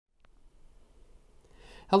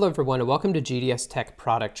Hello everyone and welcome to GDS Tech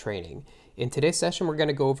product training. In today's session we're going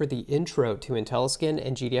to go over the intro to IntelliSkin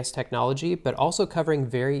and GDS technology, but also covering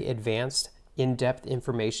very advanced in-depth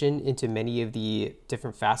information into many of the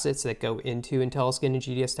different facets that go into IntelliSkin and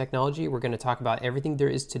GDS technology. We're going to talk about everything there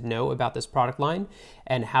is to know about this product line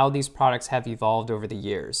and how these products have evolved over the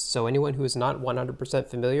years. So anyone who is not 100%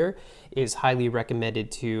 familiar is highly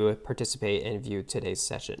recommended to participate and view today's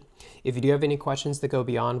session. If you do have any questions that go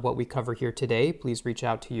beyond what we cover here today, please reach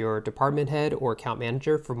out to your department head or account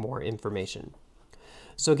manager for more information.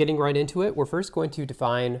 So getting right into it, we're first going to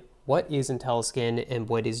define what is IntelliSkin and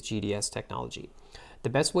what is GDS technology.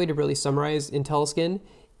 The best way to really summarize IntelliSkin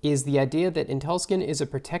is the idea that IntelliSkin is a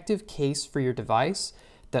protective case for your device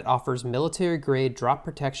that offers military-grade drop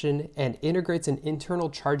protection and integrates an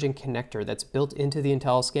internal charging connector that's built into the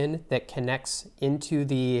IntelliSkin that connects into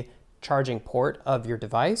the charging port of your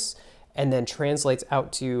device and then translates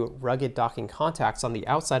out to rugged docking contacts on the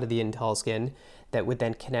outside of the IntelliSkin that would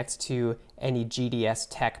then connect to any GDS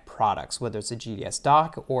Tech products, whether it's a GDS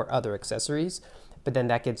dock or other accessories. But then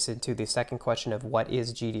that gets into the second question of what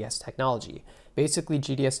is GDS technology. Basically,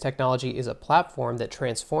 GDS technology is a platform that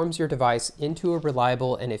transforms your device into a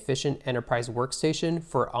reliable and efficient enterprise workstation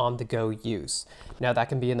for on-the-go use. Now that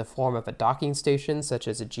can be in the form of a docking station, such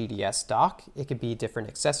as a GDS dock. It could be different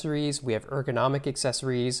accessories. We have ergonomic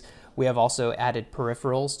accessories. We have also added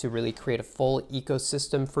peripherals to really create a full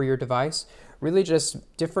ecosystem for your device. Really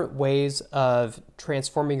just different ways of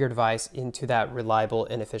transforming your device into that reliable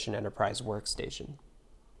and efficient enterprise workstation.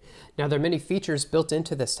 Now there are many features built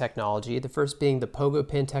into this technology, the first being the pogo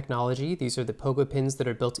pin technology. These are the pogo pins that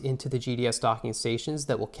are built into the GDS docking stations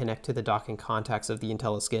that will connect to the docking contacts of the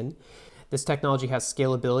IntelliSkin. This technology has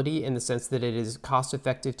scalability in the sense that it is cost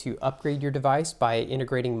effective to upgrade your device by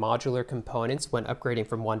integrating modular components when upgrading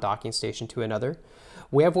from one docking station to another.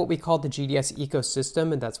 We have what we call the GDS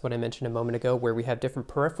ecosystem, and that's what I mentioned a moment ago, where we have different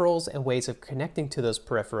peripherals and ways of connecting to those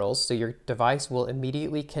peripherals. So your device will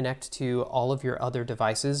immediately connect to all of your other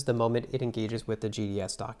devices the moment it engages with the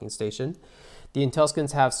GDS docking station. The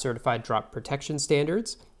IntelliSkins have certified drop protection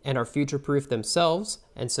standards and are future-proof themselves,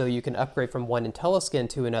 and so you can upgrade from one IntelliSkin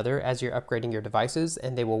to another as you're upgrading your devices,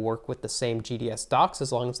 and they will work with the same GDS docks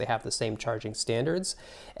as long as they have the same charging standards.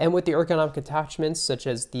 And with the ergonomic attachments such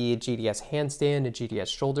as the GDS handstand and GDS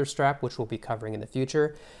shoulder strap, which we'll be covering in the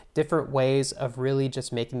future, different ways of really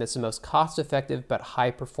just making this the most cost-effective but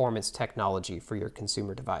high-performance technology for your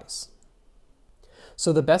consumer device.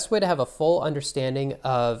 So the best way to have a full understanding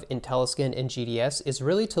of IntelliSkin and GDS is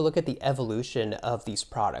really to look at the evolution of these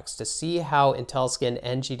products, to see how IntelliSkin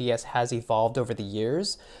and GDS has evolved over the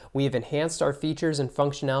years. We have enhanced our features and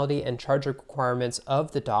functionality and charger requirements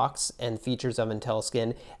of the docks and features of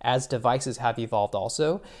IntelliSkin as devices have evolved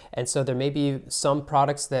also. And so there may be some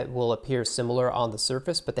products that will appear similar on the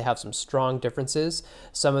surface, but they have some strong differences.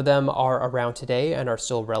 Some of them are around today and are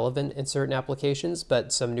still relevant in certain applications,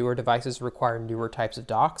 but some newer devices require newer types of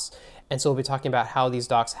docks. And so we'll be talking about how these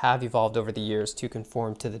docks have evolved over the years to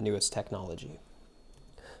conform to the newest technology.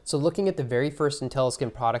 So looking at the very first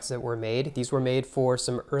IntelliSkin products that were made, these were made for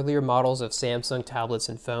some earlier models of Samsung tablets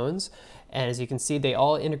and phones. And as you can see, they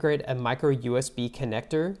all integrate a micro USB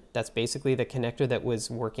connector. That's basically the connector that was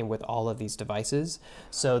working with all of these devices.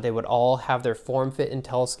 So they would all have their form-fit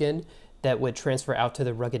IntelliSkin that would transfer out to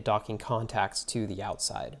the rugged docking contacts to the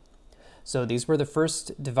outside. So these were the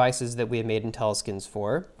first devices that we had made IntelliSkins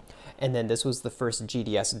for. And then this was the first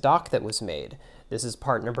GDS dock that was made. This is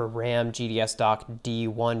part number RAM GDS dock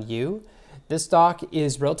D1U. This dock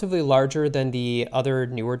is relatively larger than the other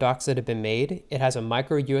newer docks that have been made. It has a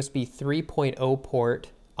micro USB 3.0 port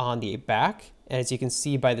on the back. And as you can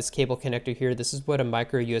see by this cable connector here, this is what a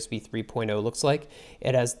micro USB 3.0 looks like.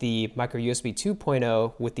 It has the micro USB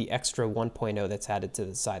 2.0 with the extra 1.0 that's added to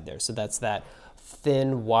the side there. So that's that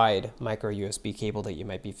thin, wide micro USB cable that you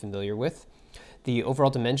might be familiar with. The overall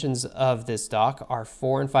dimensions of this dock are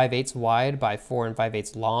 4 5/8 wide by 4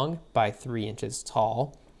 5/8 long by 3 inches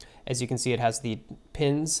tall. As you can see, it has the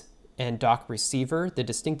pins and dock receiver. The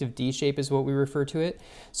distinctive D shape is what we refer to it.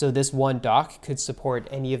 So this one dock could support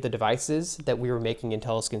any of the devices that we were making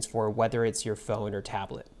IntelliSkins for, whether it's your phone or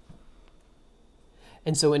tablet.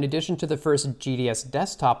 And so in addition to the first GDS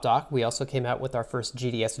desktop dock, we also came out with our first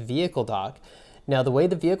GDS vehicle dock. Now the way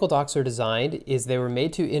the vehicle docks are designed is they were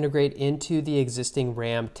made to integrate into the existing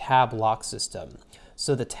RAM tab lock system.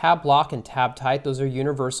 So the tab lock and tab tight, those are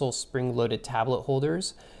universal spring-loaded tablet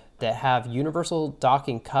holders that have universal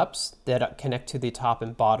docking cups that connect to the top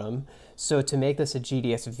and bottom. So to make this a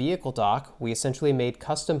GDS vehicle dock, we essentially made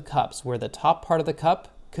custom cups where the top part of the cup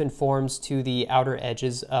conforms to the outer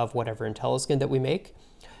edges of whatever IntelliSkin that we make.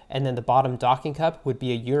 And then the bottom docking cup would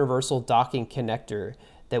be a universal docking connector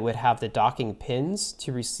that would have the docking pins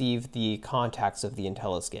to receive the contacts of the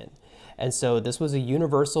IntelliSkin. And so this was a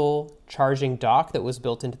universal charging dock that was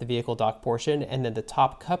built into the vehicle dock portion, and then the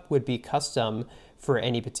top cup would be custom for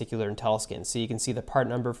any particular IntelliSkin. So you can see the part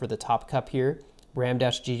number for the top cup here,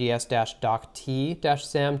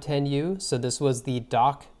 RAM-GDS-Dock-T-SAM10U. So this was the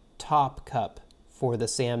dock top cup for the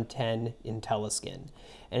SAM10 IntelliSkin.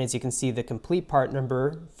 And as you can see, the complete part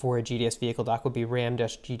number for a GDS vehicle dock would be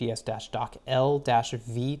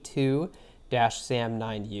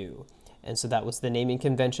RAM-GDS-Dock-L-V2-SAM9U. And so that was the naming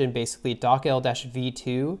convention. Basically, Dock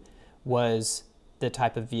L-V2 was the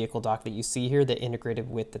type of vehicle dock that you see here that integrated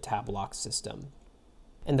with the tab lock system.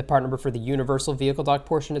 And the part number for the universal vehicle dock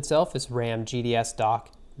portion itself is RAM-GDS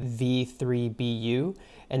Dock V3BU,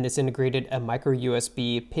 and this integrated a micro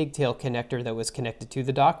USB pigtail connector that was connected to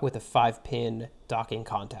the dock with a 5-pin docking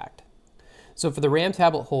contact. So for the RAM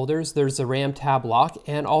tablet holders, there's the RAM tab lock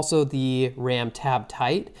and also the RAM tab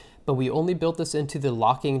tight, but we only built this into the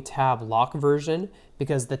locking tab lock version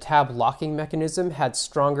because the tab locking mechanism had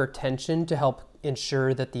stronger tension to help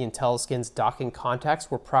ensure that the IntelliSkin's docking contacts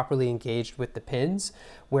were properly engaged with the pins,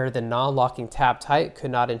 where the non-locking tab tight could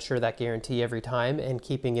not ensure that guarantee every time. And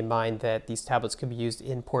keeping in mind that these tablets could be used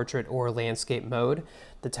in portrait or landscape mode,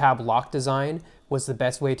 the tab lock design was the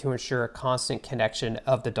best way to ensure a constant connection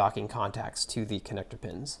of the docking contacts to the connector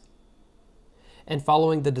pins. And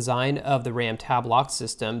following the design of the RAM tab lock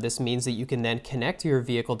system, this means that you can then connect your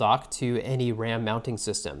vehicle dock to any RAM mounting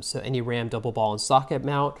system. So any RAM double ball and socket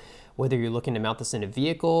mount, whether you're looking to mount this in a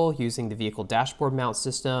vehicle using the vehicle dashboard mount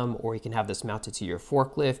system, or you can have this mounted to your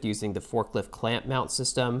forklift using the forklift clamp mount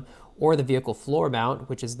system, or the vehicle floor mount,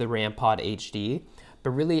 which is the RAM Pod HD. But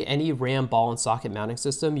really any RAM ball and socket mounting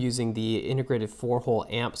system using the integrated 4-hole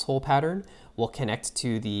amps hole pattern will connect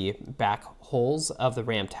to the back holes of the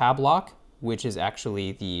RAM tab lock, which is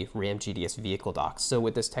actually the RAM GDS vehicle dock. So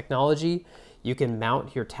with this technology, you can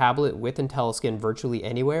mount your tablet with IntelliSkin virtually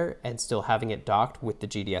anywhere and still having it docked with the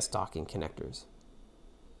GDS docking connectors.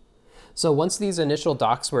 So once these initial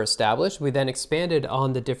docks were established, we then expanded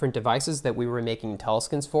on the different devices that we were making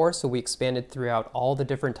IntelliSkins for. So we expanded throughout all the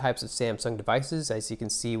different types of Samsung devices. As you can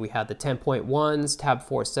see, we had the 10.1s, Tab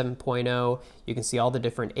 4 7.0. You can see all the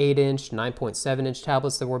different 8-inch, 9.7-inch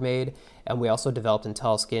tablets that were made. And we also developed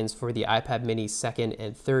IntelliSkins for the iPad mini 2nd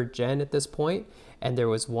and 3rd gen at this point. And there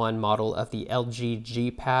was one model of the LG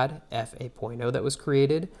G Pad F8.0 that was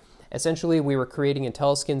created. Essentially, we were creating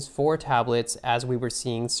IntelliSkins for tablets as we were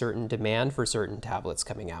seeing certain demand for certain tablets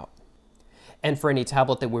coming out. And for any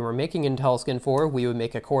tablet that we were making IntelliSkin for, we would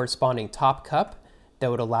make a corresponding top cup that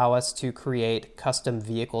would allow us to create custom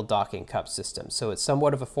vehicle docking cup systems. So it's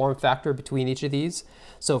somewhat of a form factor between each of these.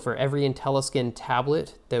 So for every IntelliSkin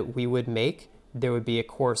tablet that we would make, there would be a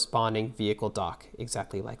corresponding vehicle dock,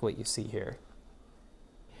 exactly like what you see here.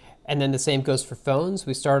 And then the same goes for phones.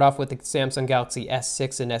 We started off with the Samsung Galaxy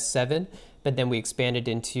S6 and S7, but then we expanded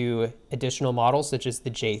into additional models such as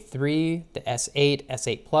the J3, the S8,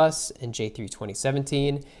 S8 Plus, and J3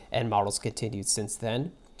 2017, and models continued since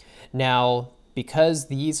then. Now, because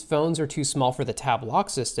these phones are too small for the tab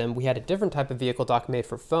lock system, we had a different type of vehicle dock made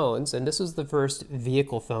for phones, and this was the first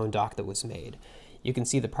vehicle phone dock that was made. You can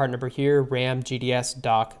see the part number here, RAM GDS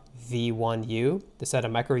Dock V1U. This had a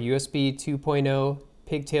micro USB 2.0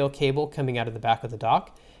 pigtail cable coming out of the back of the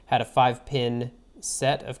dock, had a 5-pin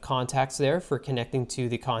set of contacts there for connecting to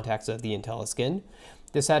the contacts of the IntelliSkin.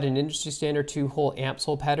 This had an industry standard 2-hole amps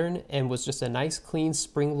hole pattern and was just a nice clean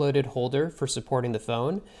spring-loaded holder for supporting the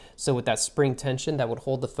phone. So with that spring tension, that would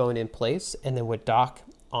hold the phone in place and then would dock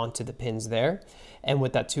onto the pins there. And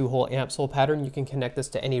with that 2-hole amps hole pattern, you can connect this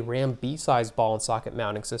to any RAM B-size ball and socket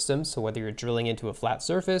mounting system. So whether you're drilling into a flat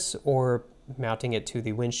surface or mounting it to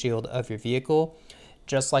the windshield of your vehicle,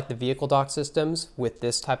 just like the vehicle dock systems, with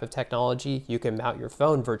this type of technology, you can mount your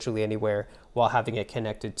phone virtually anywhere while having it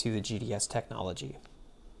connected to the GDS technology.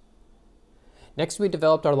 Next, we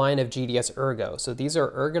developed our line of GDS Ergo. So these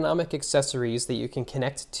are ergonomic accessories that you can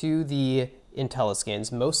connect to the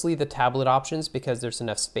IntelliSkins, mostly the tablet options because there's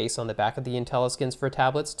enough space on the back of the IntelliSkins for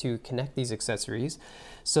tablets to connect these accessories.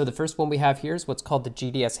 So the first one we have here is what's called the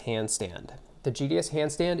GDS handstand. The GDS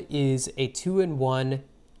handstand is a 2-in-1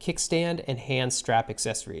 kickstand and hand strap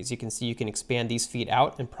accessories. You can see you can expand these feet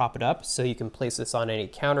out and prop it up, so you can place this on any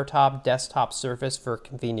countertop, desktop surface for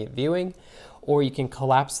convenient viewing, or you can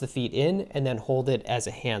collapse the feet in and then hold it as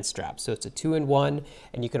a hand strap. So it's a 2-in-1,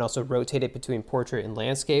 and you can also rotate it between portrait and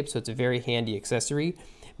landscape, so it's a very handy accessory.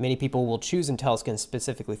 Many people will choose IntelliSkin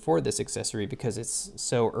specifically for this accessory because it's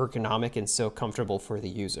so ergonomic and so comfortable for the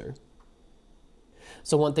user.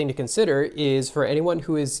 So one thing to consider is for anyone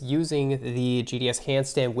who is using the GDS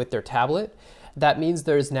handstand with their tablet, that means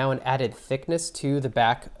there's now an added thickness to the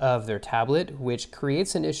back of their tablet, which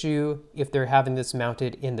creates an issue if they're having this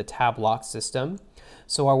mounted in the tab lock system.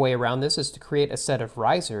 So our way around this is to create a set of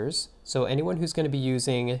risers. So anyone who's going to be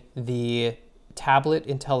using the tablet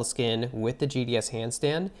IntelliSkin with the GDS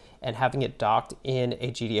handstand and having it docked in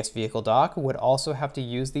a GDS vehicle dock would also have to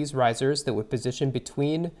use these risers that would position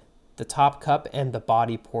between the top cup and the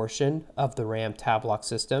body portion of the RAM tab lock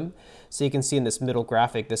system. So you can see in this middle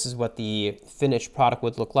graphic, this is what the finished product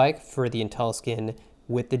would look like for the IntelliSkin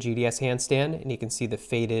with the GDS handstand, and you can see the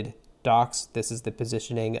faded docks. This is the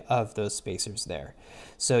positioning of those spacers there.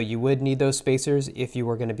 So you would need those spacers if you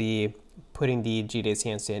were going to be putting the GDS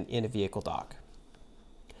handstand in a vehicle dock.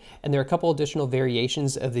 And there are a couple additional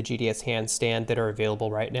variations of the GDS handstand that are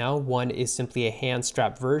available right now. One is simply a hand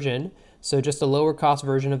strap version. So just a lower cost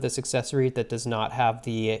version of this accessory that does not have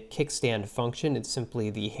the kickstand function. It's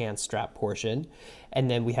simply the hand strap portion.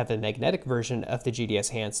 And then we have the magnetic version of the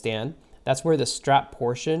GDS handstand. That's where the strap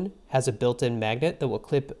portion has a built-in magnet that will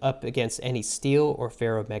clip up against any steel or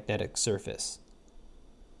ferromagnetic surface.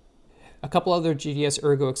 A couple other GDS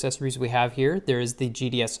ergo accessories we have here. There is the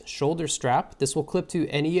GDS shoulder strap. This will clip to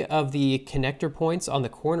any of the connector points on the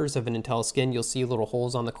corners of an IntelliSkin. You'll see little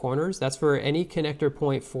holes on the corners. That's for any connector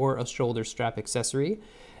point for a shoulder strap accessory.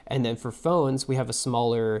 And then for phones, we have a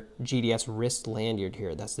smaller GDS wrist lanyard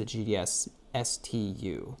here. That's the GDS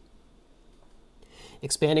STU.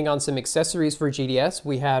 Expanding on some accessories for GDS,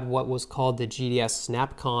 we had what was called the GDS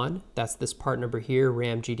SnapCon. That's this part number here,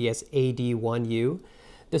 RAM GDS AD1U.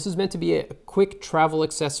 This is meant to be a quick travel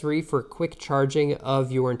accessory for quick charging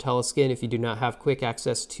of your IntelliSkin if you do not have quick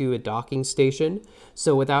access to a docking station.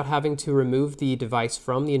 So without having to remove the device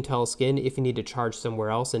from the IntelliSkin, if you need to charge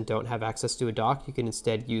somewhere else and don't have access to a dock, you can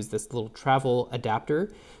instead use this little travel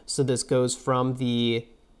adapter. So this goes from the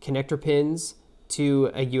connector pins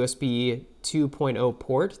to a USB 2.0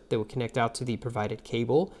 port that would connect out to the provided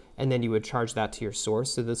cable, and then you would charge that to your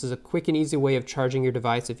source. So this is a quick and easy way of charging your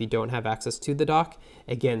device if you don't have access to the dock,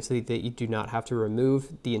 again, so that you do not have to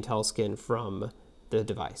remove the IntelliSkin from the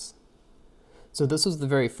device. So this was the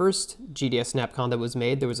very first GDS SnapCon that was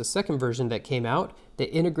made. There was a second version that came out that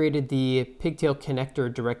integrated the pigtail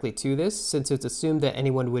connector directly to this. Since it's assumed that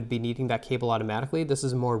anyone would be needing that cable automatically, this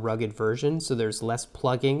is a more rugged version, so there's less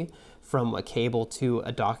plugging from a cable to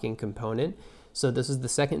a docking component. So this is the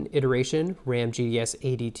second iteration, RAM GDS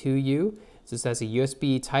AD2U. This has a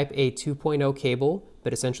USB Type A 2.0 cable,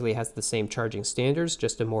 but essentially has the same charging standards,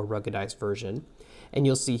 just a more ruggedized version. And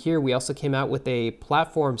you'll see here, we also came out with a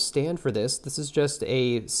platform stand for this. This is just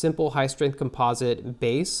a simple high-strength composite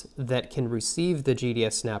base that can receive the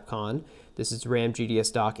GDS SnapCon. This is RAM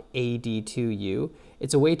GDS dock AD2U.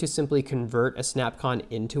 It's a way to simply convert a SnapCon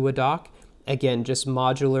into a dock. Again, just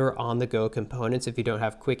modular on-the-go components. If you don't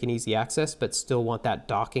have quick and easy access, but still want that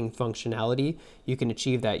docking functionality, you can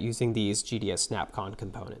achieve that using these GDS SnapCon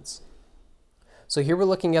components. So here we're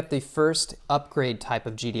looking at the first upgrade type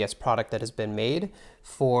of GDS product that has been made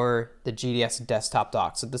for the GDS desktop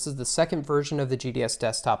dock. So this is the second version of the GDS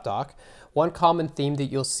desktop dock. One common theme that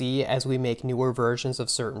you'll see as we make newer versions of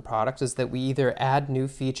certain products is that we either add new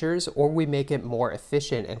features or we make it more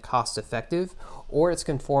efficient and cost effective, or it's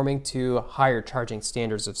conforming to higher charging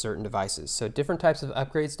standards of certain devices. So different types of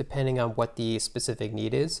upgrades depending on what the specific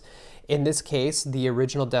need is. In this case, the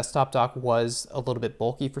original desktop dock was a little bit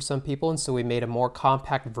bulky for some people, and so we made a more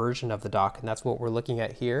compact version of the dock, and that's what we're looking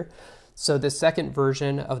at here. So the second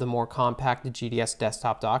version of the more compact GDS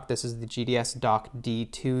desktop dock, this is the GDS dock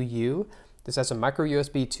D2U. This has a micro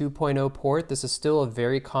USB 2.0 port. This is still a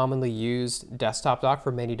very commonly used desktop dock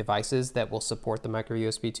for many devices that will support the micro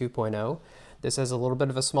USB 2.0. This has a little bit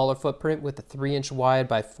of a smaller footprint with a 3-inch wide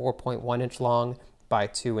by 4.1-inch long by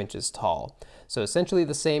 2 inches tall. So essentially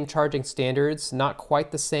the same charging standards, not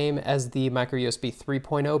quite the same as the micro USB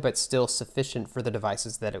 3.0, but still sufficient for the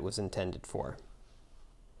devices that it was intended for.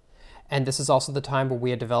 And this is also the time where we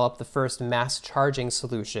had developed the first mass charging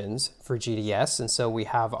solutions for GDS. And so we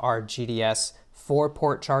have our GDS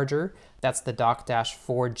 4-port charger. That's the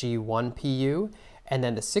dock-4G1PU. And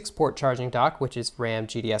then the 6-port charging dock, which is RAM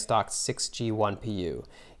GDS dock 6G1PU.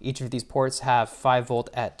 Each of these ports have 5 volt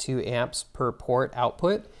at 2 amps per port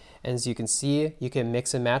output. And as you can see, you can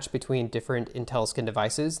mix and match between different IntelliSkin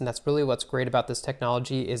devices. And that's really what's great about this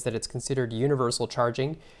technology, is that it's considered universal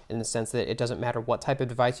charging in the sense that it doesn't matter what type of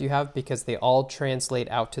device you have, because they all translate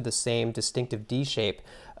out to the same distinctive D shape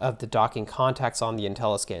of the docking contacts on the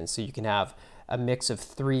IntelliSkin. So you can have a mix of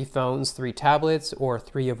 3 phones, 3 tablets, or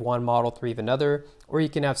 3 of one model, 3 of another, or you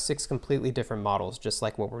can have 6 completely different models, just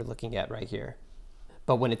like what we're looking at right here.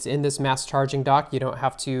 But when it's in this mass charging dock, you don't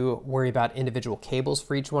have to worry about individual cables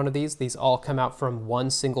for each one of these. These all come out from one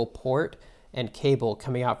single port and cable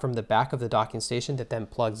coming out from the back of the docking station that then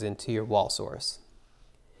plugs into your wall source.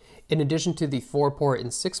 In addition to the 4-port and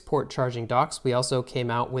 6-port charging docks, we also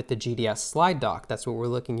came out with the GDS slide dock. That's what we're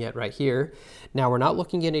looking at right here. Now, we're not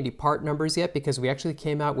looking at any part numbers yet because we actually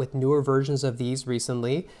came out with newer versions of these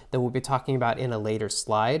recently that we'll be talking about in a later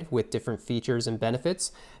slide with different features and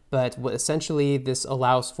benefits. But essentially, this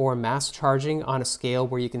allows for mass charging on a scale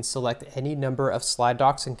where you can select any number of slide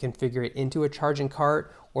docks and configure it into a charging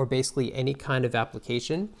cart or basically any kind of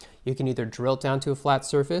application. You can either drill it down to a flat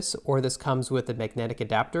surface, or this comes with a magnetic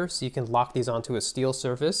adapter, so you can lock these onto a steel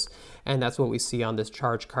surface, and that's what we see on this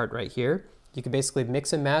charge cart right here. You can basically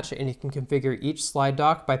mix and match, and you can configure each slide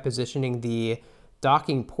dock by positioning the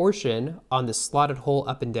docking portion on the slotted hole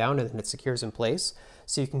up and down, and then it secures in place.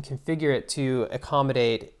 So you can configure it to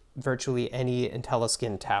accommodate virtually any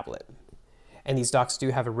IntelliSkin tablet. And these docks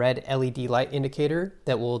do have a red LED light indicator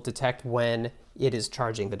that will detect when it is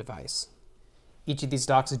charging the device. Each of these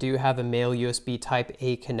docks do have a male USB Type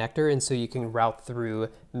A connector, and so you can route through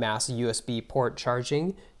mass USB port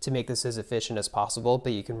charging to make this as efficient as possible,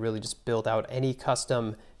 but you can really just build out any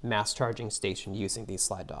custom mass charging station using these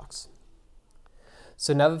slide docks.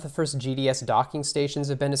 So now that the first GDS docking stations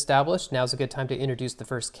have been established, now's a good time to introduce the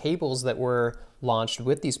first cables that were launched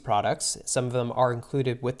with these products. Some of them are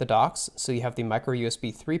included with the docks. So you have the micro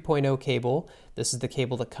USB 3.0 cable. This is the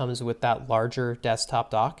cable that comes with that larger desktop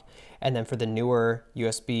dock. And then for the newer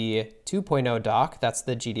USB 2.0 dock, that's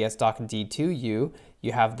the GDS dock D2U,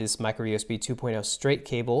 you have this micro USB 2.0 straight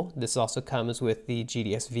cable. This also comes with the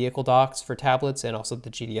GDS vehicle docks for tablets and also the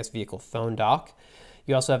GDS vehicle phone dock.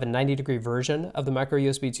 You also have a 90-degree version of the micro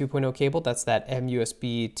USB 2.0 cable. That's that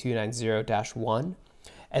MUSB 290-1.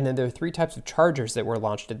 And then there are 3 types of chargers that were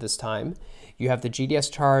launched at this time. You have the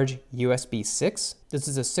GDS Charge USB 6. This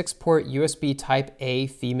is a 6-port USB Type A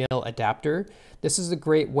female adapter. This is a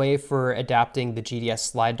great way for adapting the GDS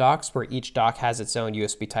slide docks, where each dock has its own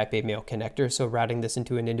USB Type A male connector. So routing this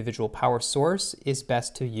into an individual power source is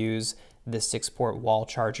best to use the 6-port wall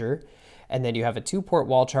charger. And then you have a 2-port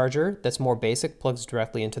wall charger that's more basic, plugs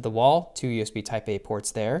directly into the wall, 2 USB Type A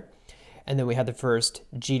ports there. And then we have the first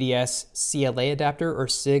GDS CLA adapter or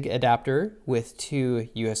SIG adapter with 2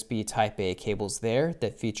 USB Type A cables there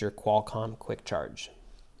that feature Qualcomm Quick Charge.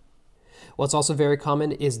 What's also very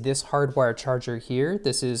common is this hardwire charger here.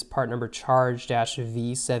 This is part number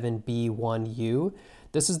charge-V7B1U.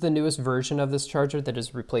 This is the newest version of this charger that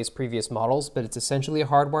has replaced previous models, but it's essentially a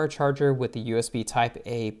hardwire charger with a USB Type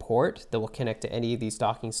A port that will connect to any of these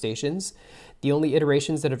docking stations. The only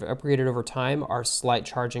iterations that have upgraded over time are slight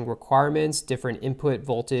charging requirements, different input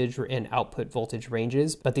voltage and output voltage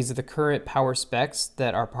ranges, but these are the current power specs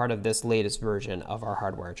that are part of this latest version of our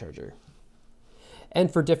hardwire charger.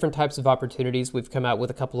 And for different types of opportunities, we've come out with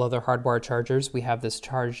a couple other hardwire chargers. We have this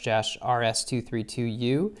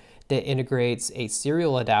Charge-RS232U that integrates a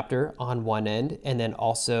serial adapter on one end and then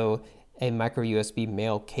also a micro USB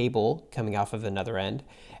male cable coming off of another end.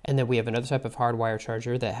 And then we have another type of hardwire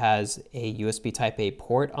charger that has a USB Type A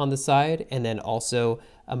port on the side and then also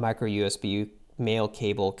a micro USB male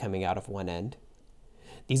cable coming out of one end.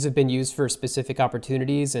 These have been used for specific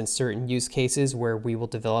opportunities and certain use cases where we will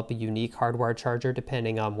develop a unique hardwire charger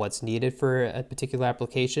depending on what's needed for a particular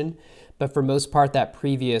application. But for most part, that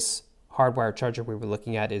previous hardwire charger we were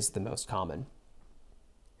looking at is the most common.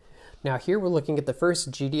 Now here we're looking at the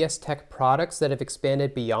first GDS Tech products that have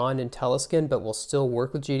expanded beyond IntelliSkin but will still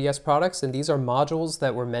work with GDS products, and these are modules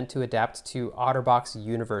that were meant to adapt to OtterBox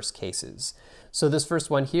Universe cases. So this first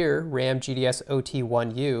one here, RAM GDS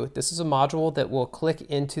OT1U, this is a module that will click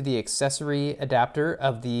into the accessory adapter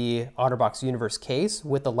of the OtterBox Universe case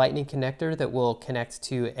with the lightning connector that will connect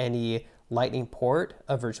to any lightning port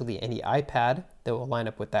of virtually any iPad that will line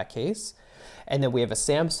up with that case. And then we have a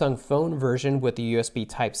Samsung phone version with the USB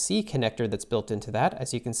Type-C connector that's built into that.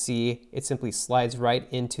 As you can see, it simply slides right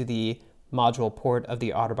into the module port of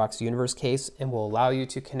the OtterBox Universe case and will allow you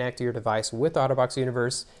to connect your device with OtterBox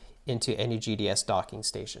Universe into any GDS docking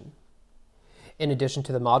station. In addition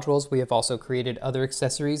to the modules, we have also created other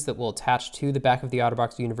accessories that will attach to the back of the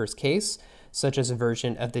OtterBox Universe case, such as a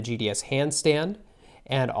version of the GDS handstand,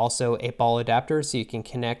 and also a ball adapter so you can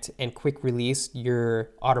connect and quick release your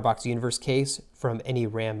OtterBox Universe case from any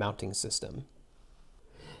RAM mounting system.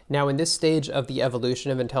 Now, in this stage of the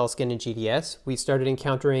evolution of IntelliSkin and GDS, we started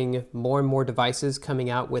encountering more and more devices coming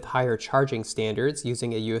out with higher charging standards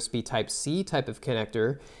using a USB Type-C type of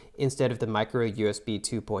connector instead of the micro USB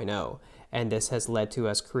 2.0. And this has led to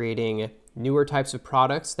us creating newer types of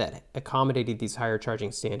products that accommodated these higher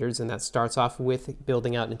charging standards. And that starts off with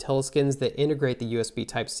building out IntelliSkins that integrate the USB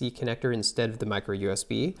Type-C connector instead of the micro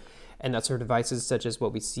USB. And that's for devices such as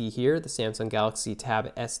what we see here, the Samsung Galaxy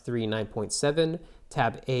Tab S3 9.7,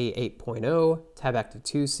 Tab A 8.0, Tab Active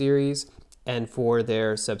 2 series, and for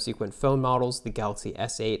their subsequent phone models, the Galaxy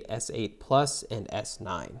S8, S8 Plus, and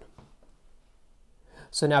S9.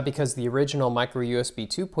 So now, because the original micro USB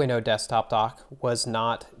 2.0 desktop dock was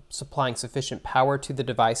not supplying sufficient power to the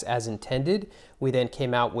device as intended, we then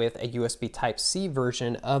came out with a USB Type-C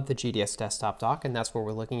version of the GDS desktop dock, and that's what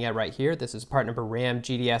we're looking at right here. This is part number RAM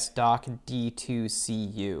GDS dock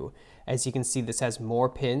D2CU. As you can see, this has more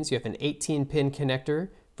pins. You have an 18-pin connector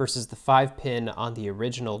versus the 5-pin on the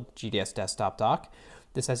original GDS desktop dock.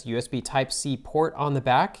 This has USB Type-C port on the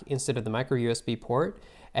back instead of the micro USB port.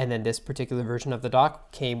 And then this particular version of the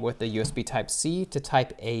dock came with the USB Type-C to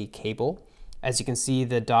Type A cable. As you can see,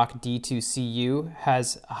 the dock D2CU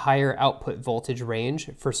has a higher output voltage range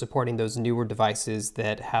for supporting those newer devices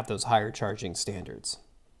that have those higher charging standards.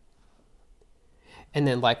 And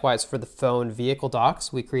then likewise for the phone vehicle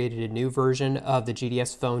docks, we created a new version of the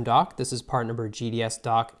GDS phone dock. This is part number GDS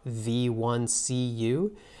dock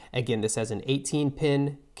V1CU. Again, this has an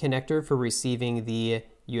 18-pin connector for receiving the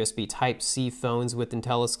USB Type-C phones with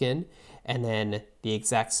IntelliSkin, and then the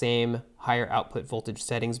exact same higher output voltage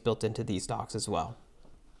settings built into these docks as well.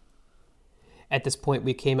 At this point,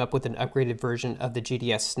 we came up with an upgraded version of the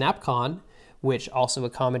GDS SnapCon, which also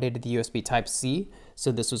accommodated the USB Type-C.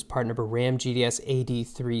 So this was part number RAM GDS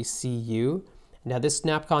AD3CU. Now this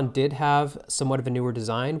SnapCon did have somewhat of a newer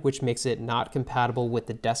design, which makes it not compatible with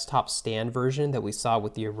the desktop stand version that we saw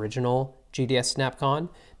with the original GDS SnapCon,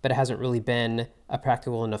 but it hasn't really been a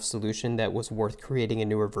practical enough solution that was worth creating a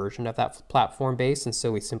newer version of that platform base, and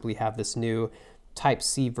so we simply have this new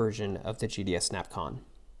Type-C version of the GDS SnapCon.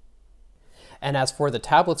 And as for the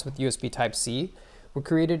tablets with USB Type-C, we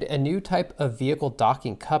created a new type of vehicle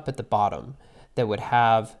docking cup at the bottom that would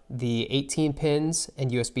have the 18 pins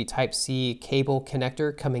and USB Type-C cable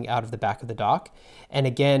connector coming out of the back of the dock. And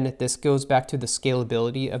again, this goes back to the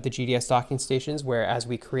scalability of the GDS docking stations, where as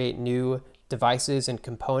we create new devices and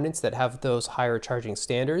components that have those higher charging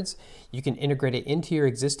standards, you can integrate it into your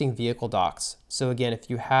existing vehicle docks. So again, if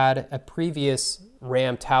you had a previous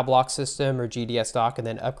RAM tab lock system or GDS dock and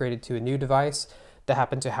then upgraded to a new device that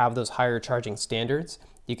happened to have those higher charging standards,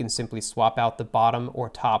 you can simply swap out the bottom or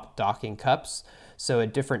top docking cups. So a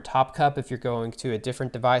different top cup if you're going to a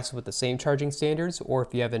different device with the same charging standards, or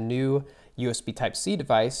if you have a new USB Type-C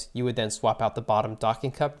device, you would then swap out the bottom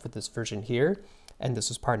docking cup for this version here. And this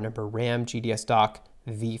was part number RAM GDS dock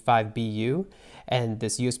V5BU. And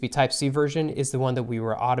this USB Type-C version is the one that we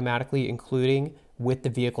were automatically including with the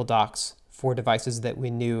vehicle docks for devices that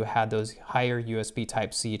we knew had those higher USB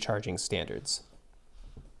Type-C charging standards.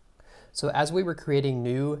 So as we were creating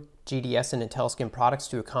new GDS and IntelliSkin products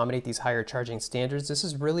to accommodate these higher charging standards, this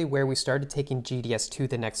is really where we started taking GDS to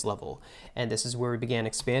the next level. And this is where we began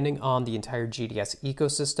expanding on the entire GDS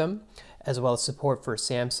ecosystem, as well as support for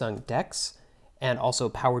Samsung DeX, and also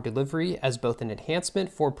power delivery as both an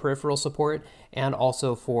enhancement for peripheral support and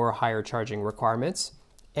also for higher charging requirements,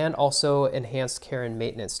 and also enhanced care and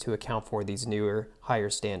maintenance to account for these newer, higher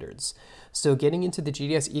standards. So getting into the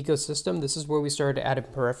GDS ecosystem, this is where we started adding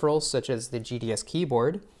peripherals such as the GDS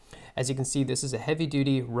keyboard. As you can see, this is a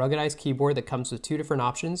heavy-duty ruggedized keyboard that comes with two different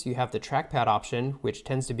options. You have the trackpad option, which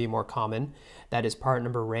tends to be more common. That is part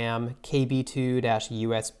number RAM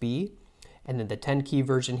KB2-USB, and then the 10-key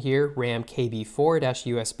version here, RAM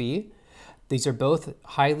KB4-USB. These are both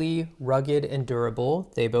highly rugged and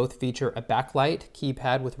durable. They both feature a backlight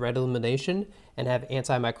keypad with red illumination and have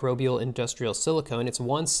antimicrobial industrial silicone. It's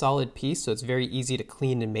one solid piece, so it's very easy to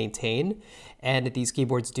clean and maintain. And these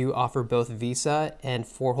keyboards do offer both VESA and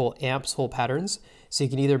 4-hole amps hole patterns. So you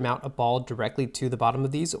can either mount a ball directly to the bottom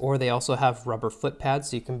of these, or they also have rubber foot pads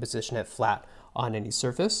so you can position it flat on any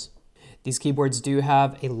surface. These keyboards do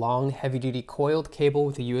have a long, heavy-duty coiled cable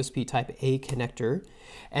with a USB Type-A connector,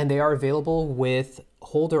 and they are available with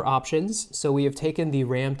holder options. So we have taken the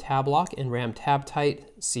RAM Tab Lock and RAM Tab Tight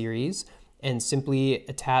series and simply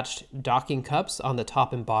attached docking cups on the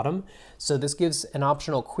top and bottom. So this gives an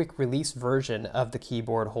optional quick release version of the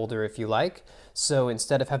keyboard holder if you like. So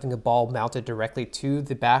instead of having a ball mounted directly to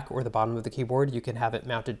the back or the bottom of the keyboard, you can have it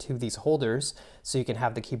mounted to these holders. So you can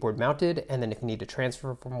have the keyboard mounted, and then if you need to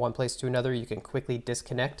transfer from one place to another, you can quickly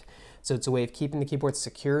disconnect. So it's a way of keeping the keyboard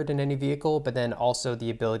secured in any vehicle, but then also the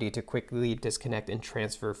ability to quickly disconnect and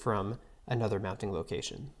transfer from another mounting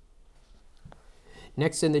location.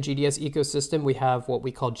 Next in the GDS ecosystem, we have what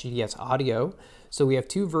we call GDS Audio. So we have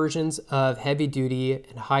two versions of heavy duty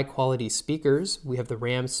and high quality speakers. We have the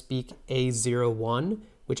Ram Speak A01,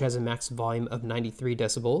 which has a max volume of 93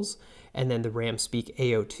 decibels, and then the Ram Speak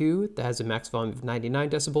A02 that has a max volume of 99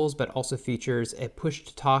 decibels, but also features a push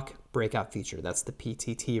to talk breakout feature. That's the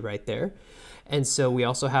PTT right there. And so we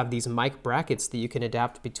also have these mic brackets that you can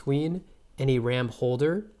adapt between any Ram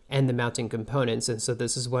holder and the mounting components. And so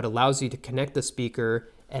this is what allows you to connect the speaker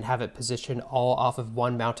and have it positioned all off of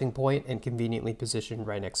one mounting point and conveniently positioned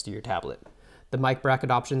right next to your tablet. The mic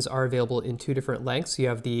bracket options are available in two different lengths. You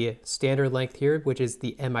have the standard length here, which is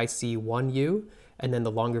the MIC1U, and then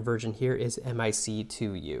the longer version here is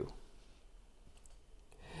MIC2U.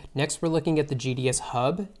 Next, we're looking at the GDS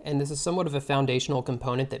Hub, and this is somewhat of a foundational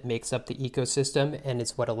component that makes up the ecosystem, and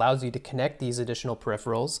it's what allows you to connect these additional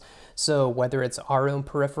peripherals. So whether it's our own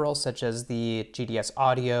peripherals, such as the GDS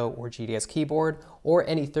Audio or GDS Keyboard, or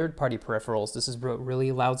any third-party peripherals, this is what really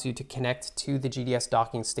allows you to connect to the GDS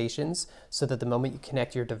docking stations, so that the moment you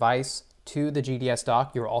connect your device to the GDS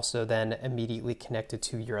dock, you're also then immediately connected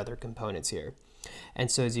to your other components here. And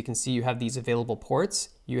so as you can see, you have these available ports.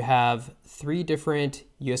 You have 3 different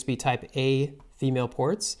USB Type A female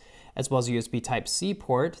ports, as well as a USB Type C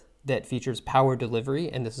port that features power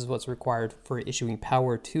delivery, and this is what's required for issuing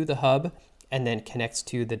power to the hub and then connects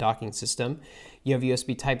to the docking system. You have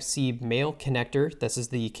USB Type C male connector. This is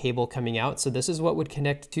the cable coming out. So this is what would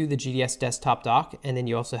connect to the GDS desktop dock. And then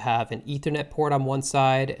you also have an Ethernet port on one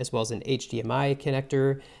side, as well as an HDMI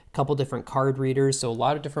connector, a couple different card readers. So a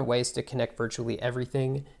lot of different ways to connect virtually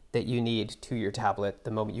everything that you need to your tablet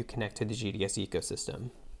the moment you connect to the GDS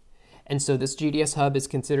ecosystem. And so this GDS Hub is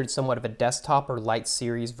considered somewhat of a desktop or light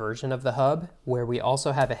series version of the hub, where we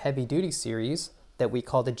also have a heavy duty series that we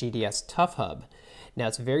call the GDS Tough Hub. Now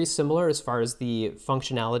it's very similar as far as the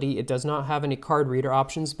functionality. It does not have any card reader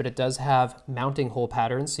options, but it does have mounting hole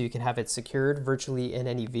patterns, so you can have it secured virtually in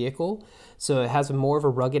any vehicle. So it has more of a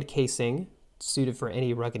rugged casing suited for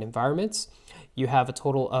any rugged environments. You have a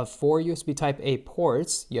total of 4 USB Type A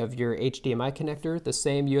ports. You have your HDMI connector, the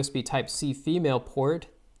same USB Type C female port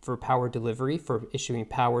for power delivery for issuing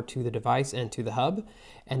power to the device and to the hub,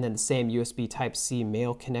 and then the same USB Type C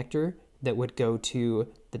male connector that would go to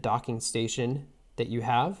the docking station that you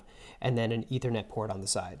have, and then an Ethernet port on the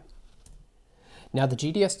side. Now the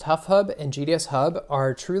GDS Tough Hub and GDS Hub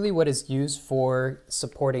are truly what is used for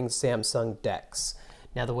supporting Samsung DeX.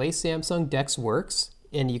 Now the way Samsung DeX works,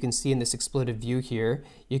 and you can see in this exploded view here,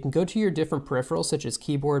 you can go to your different peripherals such as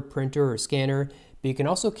keyboard, printer, or scanner, but you can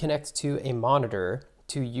also connect to a monitor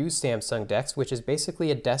to use Samsung DeX, which is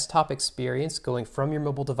basically a desktop experience going from your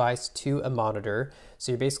mobile device to a monitor.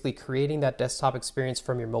 So you're basically creating that desktop experience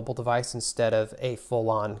from your mobile device instead of a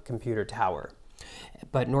full-on computer tower.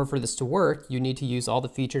 But in order for this to work, you need to use all the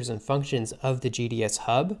features and functions of the GDS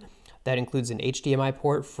Hub. That includes an HDMI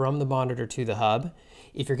port from the monitor to the hub.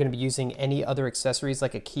 If you're going to be using any other accessories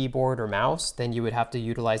like a keyboard or mouse, then you would have to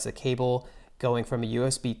utilize a cable going from a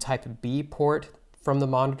USB Type B port from the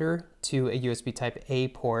monitor to a USB Type A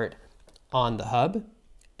port on the hub,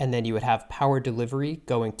 and then you would have power delivery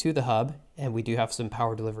going to the hub, and we do have some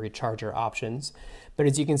power delivery charger options. But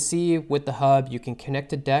as you can see with the hub, you can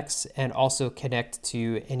connect to DeX and also connect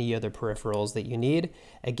to any other peripherals that you need.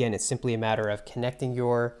 Again, it's simply a matter of connecting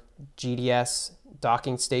your GDS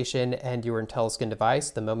docking station and your IntelliSkin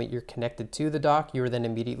device. The moment you're connected to the dock, you are then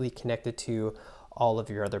immediately connected to all of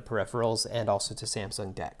your other peripherals and also to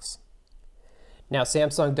Samsung DeX. Now,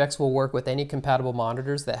 Samsung DeX will work with any compatible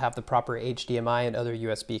monitors that have the proper HDMI and other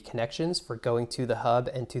USB connections for going to the hub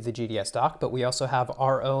and to the GDS dock, but we also have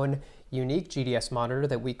our own unique GDS monitor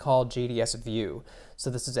that we call GDS View. So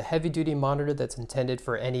this is a heavy-duty monitor that's intended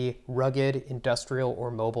for any rugged, industrial,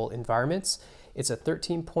 or mobile environments. It's a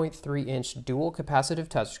 13.3-inch dual capacitive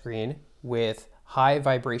touchscreen with high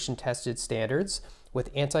vibration tested standards, with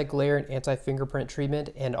anti-glare and anti-fingerprint treatment,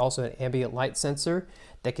 and also an ambient light sensor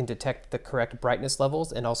that can detect the correct brightness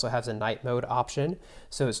levels and also has a night mode option.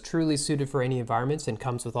 So it's truly suited for any environments and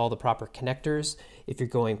comes with all the proper connectors if you're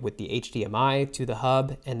going with the HDMI to the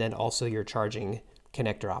hub, and then also your charging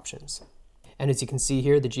connector options. And as you can see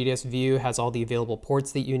here, the GDS View has all the available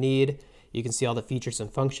ports that you need. You can see all the features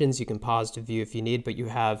and functions. You can pause to view if you need, but you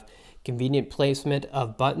have convenient placement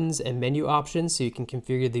of buttons and menu options, so you can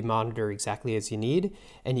configure the monitor exactly as you need,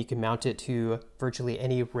 and you can mount it to virtually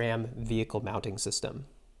any RAM vehicle mounting system.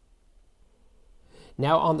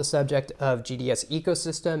 Now on the subject of GDS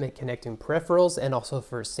ecosystem and connecting peripherals, and also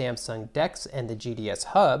for Samsung DeX and the GDS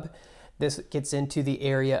Hub, this gets into the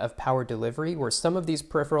area of power delivery, where some of these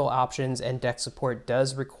peripheral options and DeX support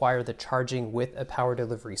does require the charging with a power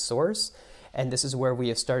delivery source. And this is where we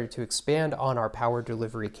have started to expand on our power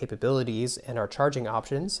delivery capabilities and our charging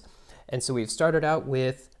options. And so we've started out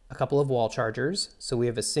with a couple of wall chargers. So we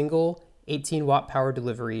have a single 18-watt power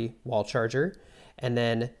delivery wall charger, and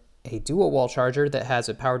then a dual wall charger that has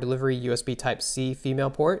a power delivery USB Type-C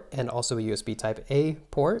female port and also a USB Type-A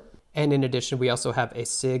port. And in addition, we also have a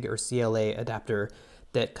SIG or CLA adapter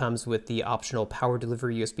that comes with the optional power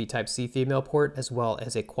delivery USB Type-C female port, as well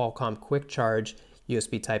as a Qualcomm Quick Charge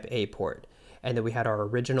USB Type-A port. And then we had our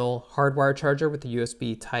original hardwire charger with the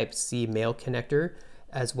USB Type-C male connector,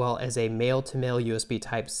 as well as a male-to-male USB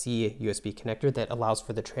Type-C USB connector that allows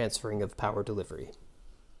for the transferring of power delivery.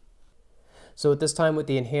 So at this time, with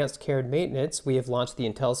the enhanced care and maintenance, we have launched the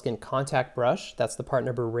IntelliSkin contact brush. That's the part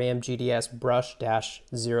number RAM GDS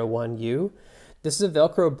brush-01U. This is a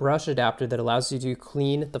Velcro brush adapter that allows you to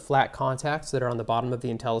clean the flat contacts that are on the bottom of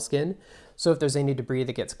the IntelliSkin. So if there's any debris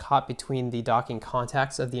that gets caught between the docking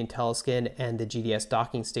contacts of the IntelliSkin and the GDS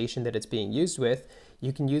docking station that it's being used with,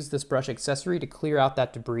 you can use this brush accessory to clear out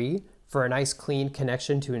that debris for a nice clean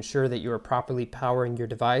connection to ensure that you are properly powering your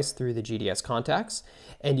device through the GDS contacts.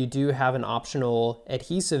 And you do have an optional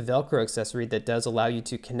adhesive Velcro accessory that does allow you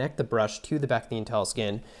to connect the brush to the back of the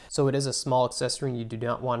IntelliSkin. So it is a small accessory and you do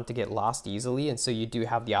not want it to get lost easily, and so you do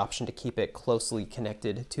have the option to keep it closely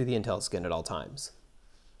connected to the IntelliSkin at all times.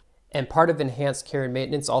 And part of enhanced care and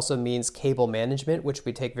maintenance also means cable management, which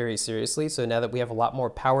we take very seriously. So now that we have a lot more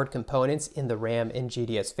powered components in the RAM and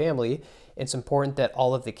GDS family, it's important that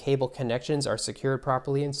all of the cable connections are secured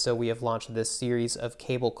properly. And so we have launched this series of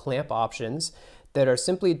cable clamp options that are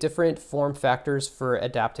simply different form factors for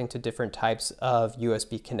adapting to different types of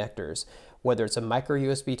USB connectors, whether it's a micro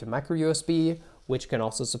USB to micro USB, which can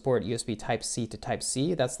also support USB Type-C to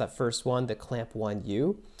Type-C. That's that first one, the clamp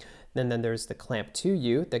 1U. Then there's the clamp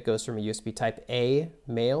 2U that goes from a USB Type-A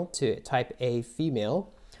male to Type-A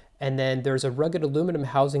female. And then there's a rugged aluminum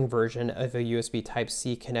housing version of a USB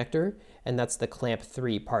Type-C connector, and that's the clamp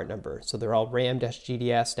 3 part number. So they're all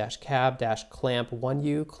RAM-GDS-cab-clamp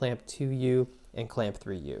 1U, clamp 2U, and clamp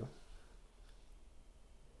 3U.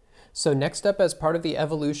 So next up, as part of the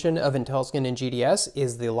evolution of IntelliSkin and GDS,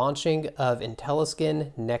 is the launching of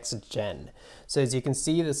IntelliSkin Next Gen. So as you can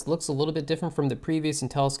see, this looks a little bit different from the previous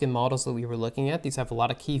IntelliSkin models that we were looking at. These have a lot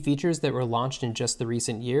of key features that were launched in just the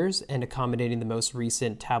recent years and accommodating the most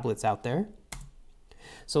recent tablets out there.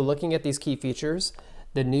 So looking at these key features,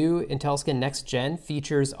 the new IntelliSkin Next Gen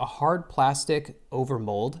features a hard plastic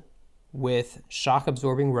overmold with shock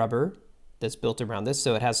absorbing rubber that's built around this.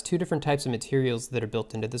 So it has two different types of materials that are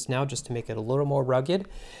built into this now just to make it a little more rugged.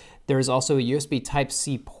 There is also a USB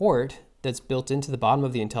Type-C port that's built into the bottom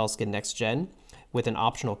of the IntelliSkin Next Gen with an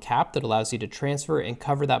optional cap that allows you to transfer and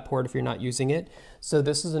cover that port if you're not using it. So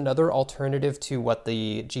this is another alternative to what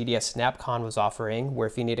the GDS SnapCon was offering, where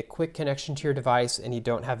if you need a quick connection to your device and you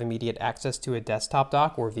don't have immediate access to a desktop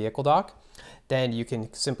dock or vehicle dock, then you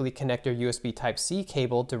can simply connect your USB Type-C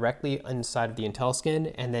cable directly inside of the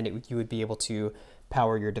IntelliSkin, and then you would be able to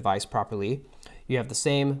power your device properly. You have the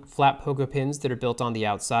same flat pogo pins that are built on the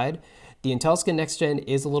outside. The IntelliSkin Next Gen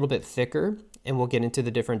is a little bit thicker, and we'll get into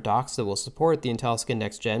the different docks that will support the IntelliSkin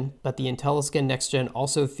Next Gen. But the IntelliSkin Next Gen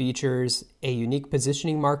also features a unique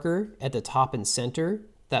positioning marker at the top and center,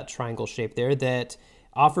 that triangle shape there, that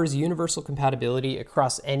offers universal compatibility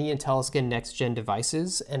across any IntelliSkin Next Gen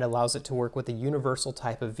devices and allows it to work with a universal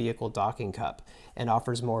type of vehicle docking cup and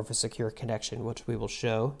offers more of a secure connection, which we will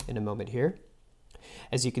show in a moment here.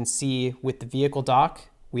 As you can see with the vehicle dock,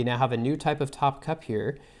 we now have a new type of top cup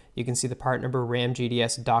here. You can see the part number RAM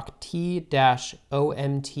GDS dock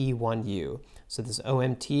T-OMT1U. So this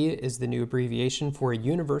OMT is the new abbreviation for a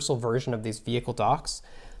universal version of these vehicle docks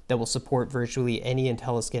that will support virtually any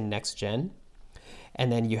IntelliSkin Next Gen. And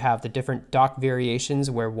then you have the different dock variations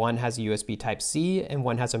where one has a USB Type-C and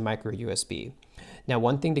one has a micro USB. Now,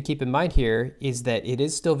 one thing to keep in mind here is that it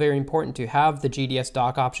is still very important to have the GDS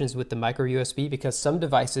dock options with the micro USB, because some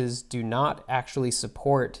devices do not actually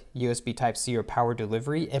support USB Type-C or power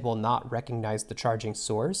delivery and will not recognize the charging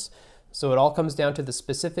source. So it all comes down to the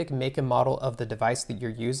specific make and model of the device that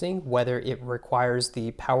you're using, whether it requires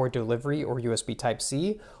the power delivery or USB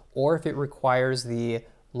Type-C, or if it requires the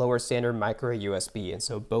lower standard micro USB. And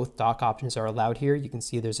so both dock options are allowed here. You can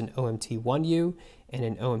see there's an OMT1U and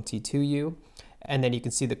an OMT2U. And then you can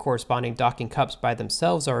see the corresponding docking cups by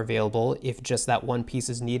themselves are available if just that one piece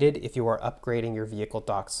is needed if you are upgrading your vehicle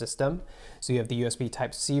dock system. So you have the USB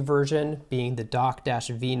Type-C version being the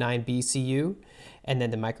dock-V9BCU, and then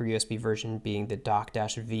the micro USB version being the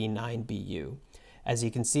dock-V9BU. As you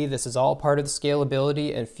can see, this is all part of the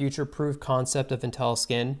scalability and future-proof concept of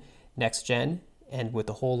IntelliSkin Next Gen, and with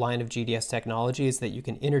the whole line of GDS technology is that you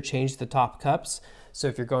can interchange the top cups. So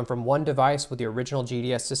if you're going from one device with the original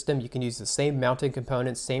GDS system, you can use the same mounting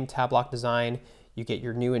components, same tab lock design, you get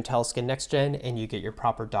your new IntelliSkin Next Gen, and you get your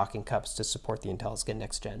proper docking cups to support the IntelliSkin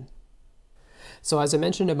Next Gen. So as I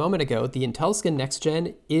mentioned a moment ago, the IntelliSkin Next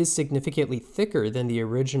Gen is significantly thicker than the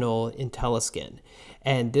original IntelliSkin.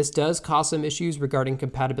 And this does cause some issues regarding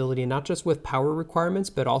compatibility, not just with power requirements,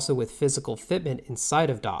 but also with physical fitment inside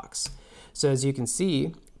of docks. So as you can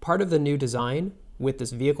see, part of the new design with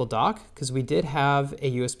this vehicle dock, because we did have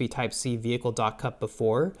a USB Type-C vehicle dock cup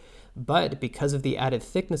before, but because of the added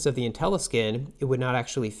thickness of the IntelliSkin, it would not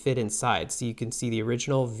actually fit inside. So you can see the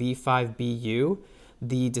original V5BU,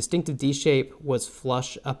 the distinctive D shape was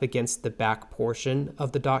flush up against the back portion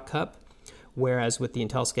of the dock cup, whereas with the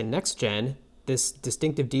IntelliSkin Next Gen, this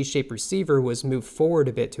distinctive D-shaped receiver was moved forward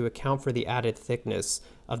a bit to account for the added thickness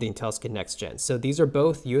of the IntelliSkin Next Gen. So these are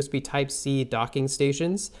both USB Type-C docking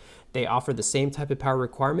stations. They offer the same type of power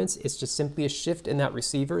requirements. It's just simply a shift in that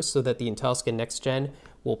receiver so that the IntelliSkin Next Gen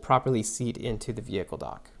will properly seat into the vehicle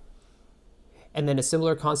dock. And then a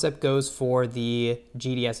similar concept goes for the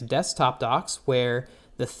GDS desktop docks, where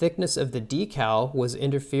the thickness of the decal was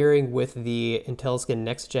interfering with the IntelliSkin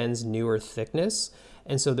Next Gen's newer thickness.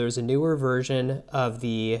 And so there's a newer version of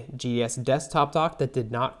the GDS desktop dock that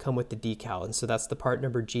did not come with the decal. And so that's the part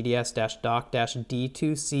number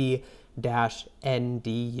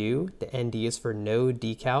GDS-dock-D2C-NDU. The ND is for no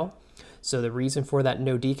decal. So the reason for that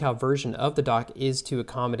no decal version of the dock is to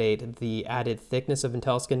accommodate the added thickness of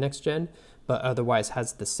IntelliSkin Next Gen, but otherwise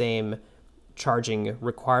has the same charging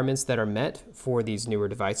requirements that are met for these newer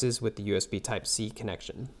devices with the USB Type-C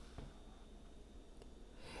connection.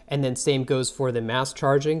 And then same goes for the mass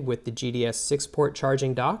charging with the GDS 6-port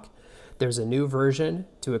charging dock. There's a new version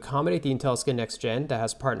to accommodate the IntelliSkin Next Gen that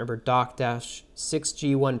has part number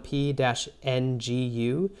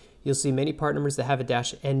dock-6G1P-NGU. You'll see many part numbers that have a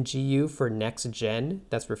 -NGU for Next Gen.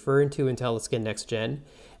 That's referring to IntelliSkin Next Gen.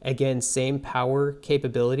 Again, same power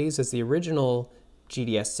capabilities as the original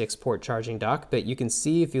GDS 6-port charging dock, but you can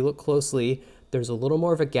see if you look closely, there's a little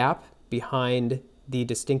more of a gap behind the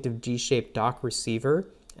distinctive G-shaped dock receiver,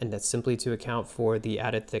 and that's simply to account for the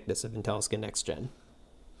added thickness of IntelliSkin Next Gen.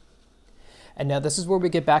 And now this is where we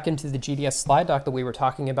get back into the GDS slide dock that we were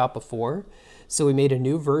talking about before. So we made a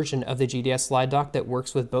new version of the GDS slide dock that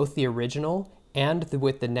works with both the original and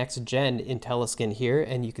with the Next Gen IntelliSkin here,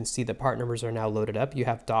 and you can see the part numbers are now loaded up. You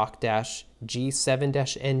have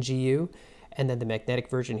dock-G7-NGU, and then the magnetic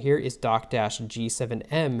version here is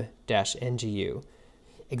dock-G7M-NGU.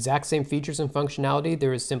 Exact same features and functionality.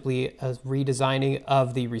 There is simply a redesigning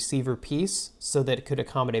of the receiver piece so that it could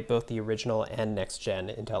accommodate both the original and Next Gen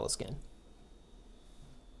IntelliSkin.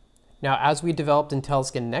 Now, as we developed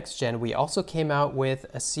IntelliSkin Next Gen, we also came out with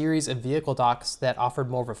a series of vehicle docks that offered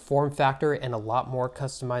more of a form factor and a lot more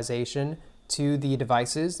customization to the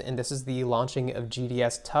devices, and this is the launching of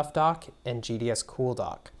GDS Tough Dock and GDS Cool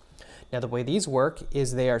Dock. Now, the way these work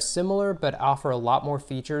is they are similar but offer a lot more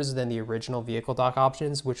features than the original vehicle dock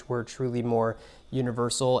options, which were truly more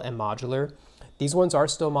universal and modular. These ones are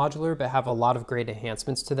still modular but have a lot of great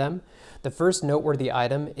enhancements to them. The first noteworthy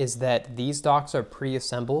item is that these docks are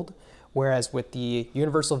pre-assembled, whereas with the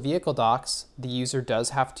universal vehicle docks, the user does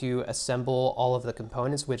have to assemble all of the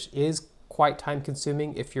components, which is quite time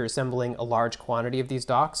consuming if you're assembling a large quantity of these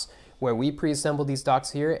docks, where we pre-assemble these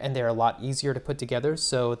docks here and they're a lot easier to put together.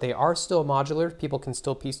 So they are still modular. People can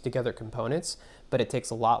still piece together components, but it takes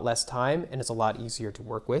a lot less time and it's a lot easier to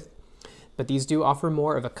work with. But these do offer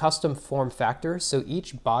more of a custom form factor. So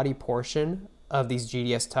each body portion of these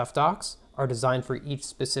GDS Tough Docks are designed for each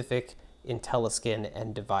specific IntelliSkin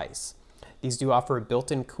and device. These do offer a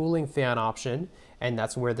built-in cooling fan option, and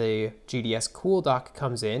that's where the GDS Cool Dock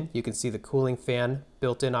comes in. You can see the cooling fan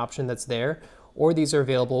built-in option that's there, or these are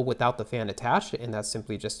available without the fan attached, and that's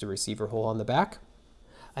simply just a receiver hole on the back.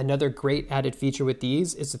 Another great added feature with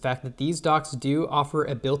these is the fact that these docks do offer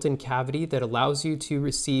a built-in cavity that allows you to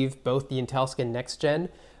receive both the IntelliSkin Next Gen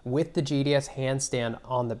with the GDS handstand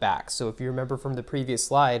on the back. So if you remember from the previous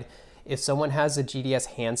slide, If someone has a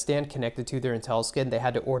GDS handstand connected to their IntelliSkin, they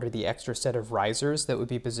had to order the extra set of risers that would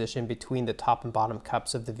be positioned between the top and bottom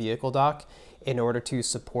cups of the vehicle dock in order to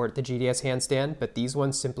support the GDS handstand, but these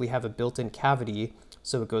ones simply have a built-in cavity,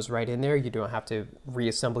 so it goes right in there. You don't have to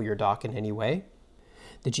reassemble your dock in any way.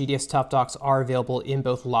 The GDS top docks are available in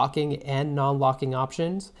both locking and non-locking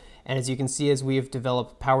options. And as you can see, as we've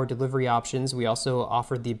developed power delivery options, we also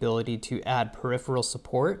offered the ability to add peripheral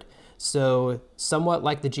support. So somewhat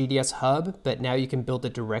like the GDS hub, but now you can build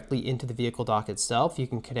it directly into the vehicle dock itself. You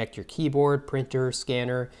can connect your keyboard, printer,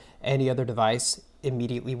 scanner, any other device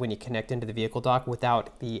immediately when you connect into the vehicle dock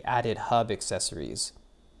without the added hub accessories.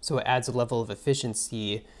 So it adds a level of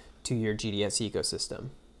efficiency to your GDS ecosystem.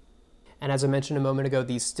 And as I mentioned a moment ago,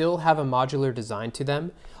 these still have a modular design to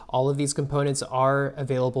them. All of these components are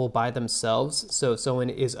available by themselves. So if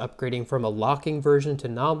someone is upgrading from a locking version to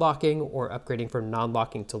non-locking or upgrading from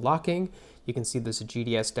non-locking to locking, you can see there's a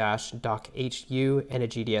GDS-Dock HU and a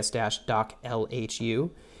GDS-Dock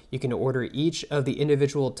LHU. You can order each of the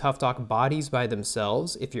individual Tough Dock bodies by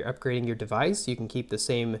themselves. If you're upgrading your device, you can keep the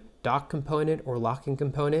same dock component or locking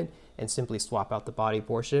component and simply swap out the body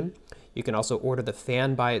portion. You can also order the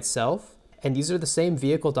fan by itself. And these are the same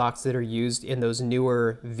vehicle docks that are used in those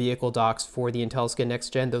newer vehicle docks for the IntelliSkin Next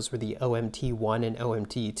Gen. Those were the OMT1 and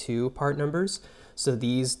OMT2 part numbers. So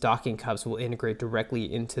these docking cups will integrate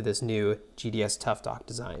directly into this new GDS Tough Dock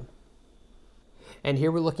design. And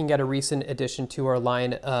here we're looking at a recent addition to our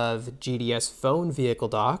line of GDS phone vehicle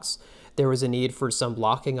docks. There was a need for some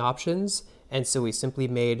locking options, and so we simply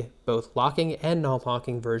made both locking and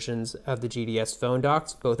non-locking versions of the GDS phone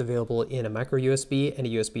docks, both available in a micro USB and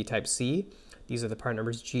a USB Type-C. These are the part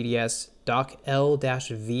numbers GDS Dock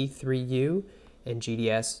L-V3U and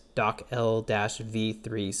GDS Dock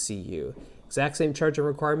L-V3CU. Exact same charging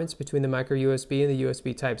requirements between the micro USB and the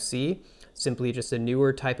USB Type-C. Simply just a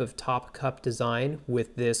newer type of top cup design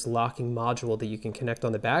with this locking module that you can connect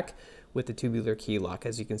on the back with the tubular key lock,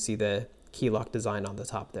 as you can see the key lock design on the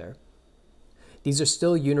top there. These are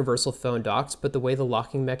still universal phone docks, but the way the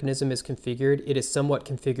locking mechanism is configured, it is somewhat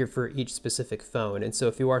configured for each specific phone. And so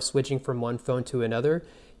if you are switching from one phone to another,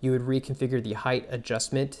 you would reconfigure the height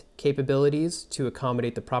adjustment capabilities to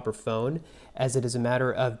accommodate the proper phone, as it is a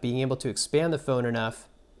matter of being able to expand the phone enough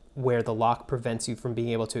where the lock prevents you from being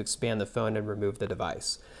able to expand the phone and remove the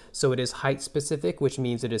device. So it is height specific, which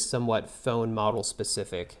means it is somewhat phone model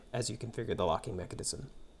specific as you configure the locking mechanism.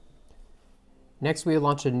 Next, we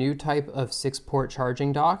launched a new type of 6-port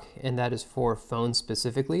charging dock, and that is for phones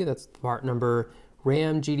specifically. That's part number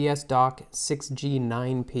RAM GDS Dock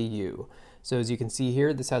 6G9PU. So as you can see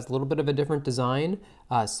here, this has a little bit of a different design.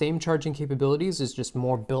 Same charging capabilities, is just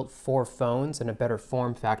more built for phones and a better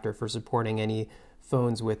form factor for supporting any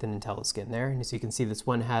phones with an IntelliSkin there. And as you can see, this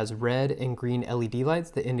one has red and green LED lights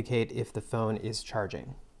that indicate if the phone is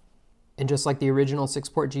charging. And just like the original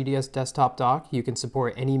 6-port GDS desktop dock, you can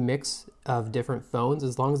support any mix of different phones.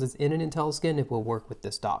 As long as it's in an IntelliSkin, it will work with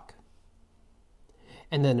this dock.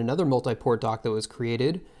 And then another multi-port dock that was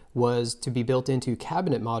created was to be built into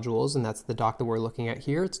cabinet modules, and that's the dock that we're looking at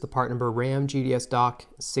here. It's the part number RAM GDS Dock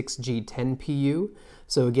 6G10PU.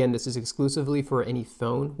 So again, this is exclusively for any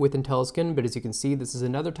phone with IntelliSkin, but as you can see, this is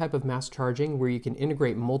another type of mass charging where you can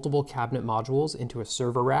integrate multiple cabinet modules into a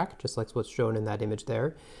server rack, just like what's shown in that image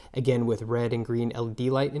there. Again, with red and green LED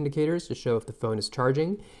light indicators to show if the phone is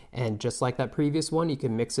charging. And just like that previous one, you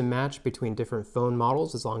can mix and match between different phone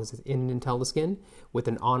models as long as it's in an IntelliSkin with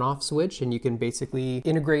an on-off switch, and you can basically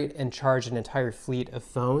integrate and charge an entire fleet of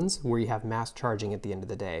phones where you have mass charging at the end of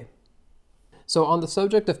the day. So on the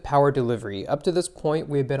subject of power delivery, up to this point,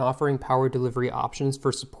 we've been offering power delivery options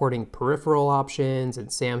for supporting peripheral options and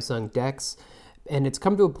Samsung DeX. And it's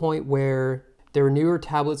come to a point where there are newer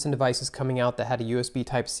tablets and devices coming out that had a USB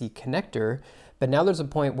Type-C connector, but now there's a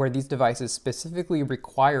point where these devices specifically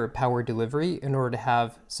require power delivery in order to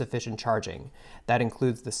have sufficient charging. That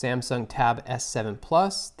includes the Samsung Tab S7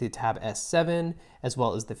 Plus, the Tab S7, as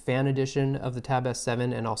well as the fan edition of the Tab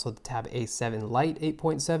S7 and also the Tab A7 Lite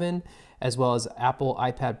 8.7, as well as Apple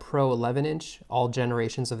iPad Pro 11-inch, all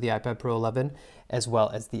generations of the iPad Pro 11, as well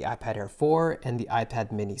as the iPad Air 4 and the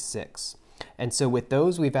iPad Mini 6. And so with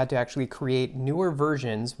those, we've had to actually create newer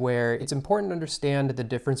versions where it's important to understand the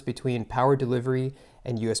difference between power delivery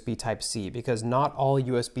and USB Type-C, because not all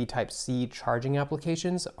USB Type-C charging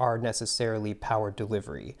applications are necessarily power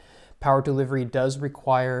delivery. Power delivery does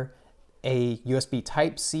require a USB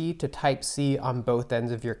Type-C to Type-C on both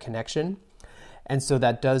ends of your connection. And so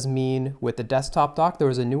that does mean with the desktop dock, there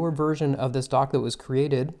was a newer version of this dock that was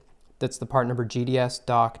created. That's the part number GDS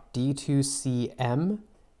Dock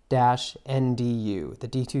D2CM-NDU. The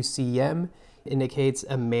D2CM indicates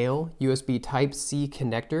a male USB Type-C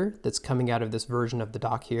connector that's coming out of this version of the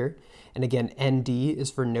dock here. And again, ND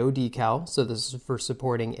is for no decal, so this is for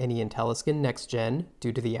supporting any IntelliSkin Next Gen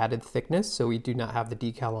due to the added thickness, so we do not have the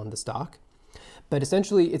decal on this dock. But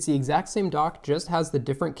essentially, it's the exact same dock, just has the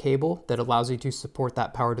different cable that allows you to support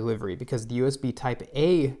that power delivery, because the USB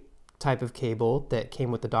Type-A type of cable that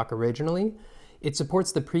came with the dock originally, it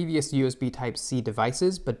supports the previous USB Type-C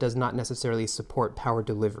devices, but does not necessarily support power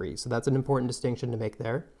delivery. So that's an important distinction to make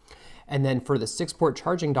there. And then for the 6-port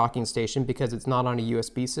charging docking station, because it's not on a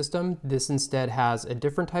USB system, this instead has a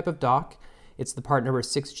different type of dock. It's the part number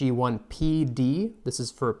 6G1PD. This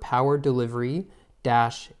is for power delivery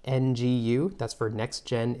 -NGU. That's for Next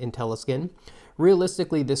Gen IntelliSkin.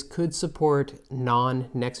 Realistically, this could support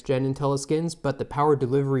non-Next Gen IntelliSkins, but the power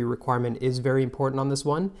delivery requirement is very important on this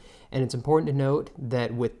one. And it's important to note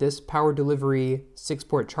that with this power delivery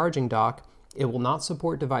 6-port charging dock, it will not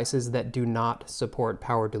support devices that do not support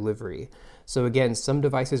power delivery. So again, some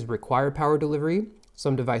devices require power delivery,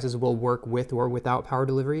 some devices will work with or without power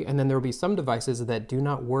delivery, and then there will be some devices that do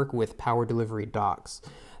not work with power delivery docks.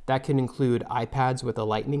 That can include iPads with a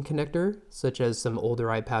lightning connector, such as some older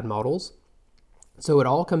iPad models. So it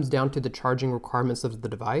all comes down to the charging requirements of the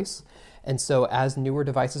device. And so as newer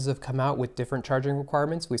devices have come out with different charging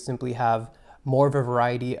requirements, we simply have more of a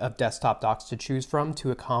variety of desktop docks to choose from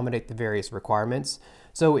to accommodate the various requirements.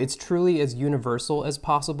 So it's truly as universal as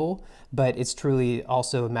possible, but it's truly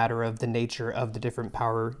also a matter of the nature of the different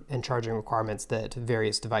power and charging requirements that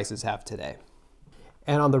various devices have today.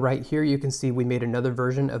 And on the right here, you can see we made another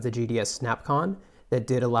version of the GDS SnapCon that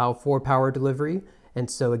did allow for power delivery.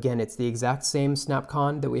 And so again, it's the exact same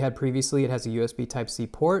SnapCon that we had previously. It has a USB Type-C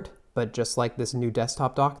port, but just like this new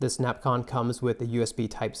desktop dock, the SnapCon comes with a USB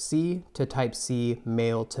Type-C to Type-C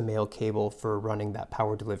male-to-male cable for running that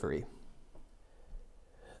power delivery.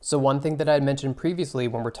 So one thing that I had mentioned previously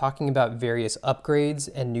when we're talking about various upgrades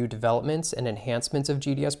and new developments and enhancements of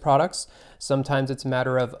GDS products, sometimes it's a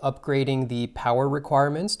matter of upgrading the power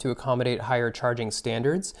requirements to accommodate higher charging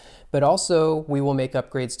standards, but also we will make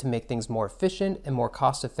upgrades to make things more efficient and more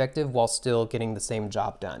cost effective while still getting the same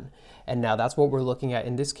job done. And now that's what we're looking at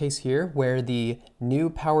in this case here, where the new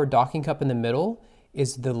power docking cup in the middle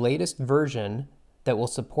is the latest version that will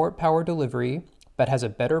support power delivery, but has a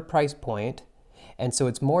better price point. And so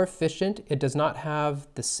it's more efficient. It does not have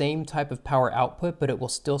the same type of power output, but it will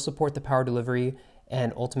still support the power delivery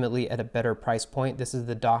and ultimately at a better price point. This is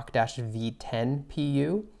the Dock-V10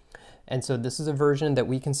 PU. And so this is a version that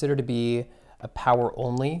we consider to be a power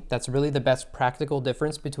only. That's really the best practical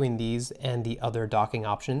difference between these and the other docking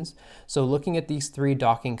options. So looking at these 3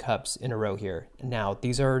 docking cups in a row here. Now,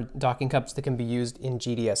 these are docking cups that can be used in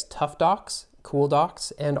GDS Tough Docks, Cool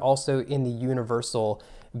Docks, and also in the universal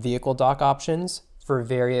vehicle dock options for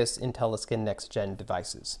various IntelliSkin Next Gen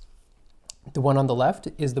devices. The one on the left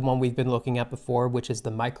is the one we've been looking at before, which is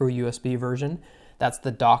the micro USB version. That's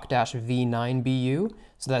the Dock-V9BU.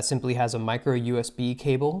 So that simply has a micro USB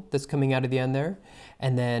cable that's coming out of the end there.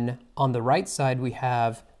 And then on the right side, we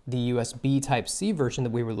have the USB Type-C version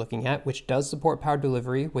that we were looking at, which does support power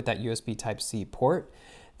delivery with that USB Type-C port.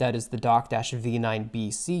 That is the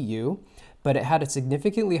Dock-V9BCU, but it had a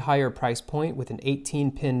significantly higher price point with an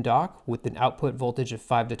 18-pin dock with an output voltage of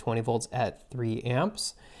 5 to 20 volts at 3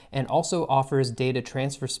 amps, and also offers data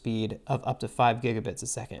transfer speed of up to 5 gigabits a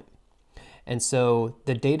second. And so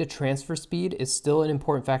the data transfer speed is still an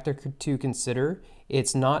important factor to consider.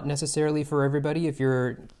 It's not necessarily for everybody. If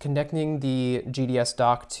you're connecting the GDS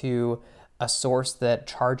dock to a source that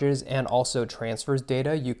charges and also transfers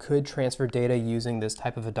data, you could transfer data using this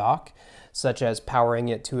type of a dock, such as powering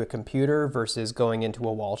it to a computer versus going into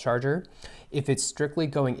a wall charger. If it's strictly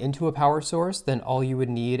going into a power source, then all you would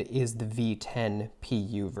need is the V10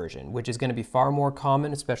 PU version, which is going to be far more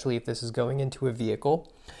common, especially if this is going into a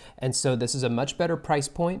vehicle. And so this is a much better price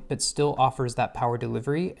point, but still offers that power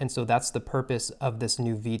delivery. And so that's the purpose of this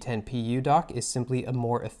new V10 PU dock, is simply a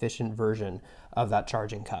more efficient version of that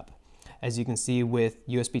charging cup. As you can see with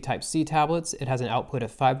USB Type-C tablets, it has an output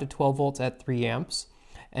of 5 to 12 volts at 3 amps.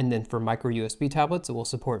 And then for micro USB tablets, it will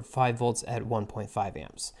support 5 volts at 1.5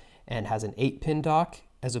 amps and has an 8-pin dock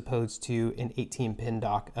as opposed to an 18-pin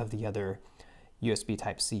dock of the other USB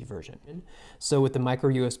Type-C version. So with the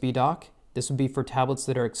micro USB dock, this would be for tablets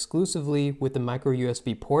that are exclusively with the micro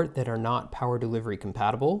USB port that are not power delivery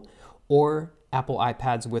compatible, or Apple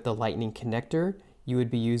iPads with a lightning connector, you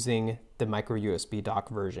would be using the micro USB dock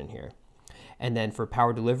version here. And then for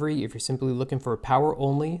power delivery, if you're simply looking for power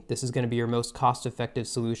only, this is going to be your most cost-effective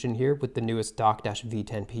solution here with the newest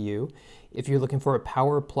dock-V10 PU. If you're looking for a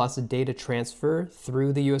power plus data transfer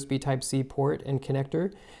through the USB Type-C port and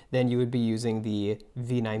connector, then you would be using the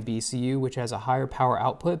V9 BCU, which has a higher power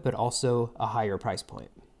output, but also a higher price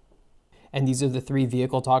point. And these are the 3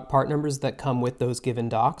 vehicle dock part numbers that come with those given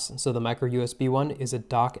docks. So the micro USB one is a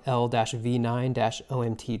dock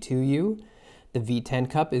L-V9-OMT2U. The V10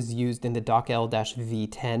 cup is used in the dock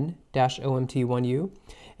L-V10-OMT1U.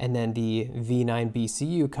 And then the V9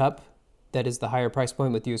 BCU cup, that is the higher price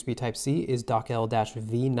point with USB Type-C, is dock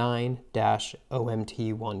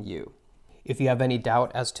L-V9-OMT1U. If you have any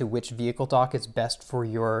doubt as to which vehicle dock is best for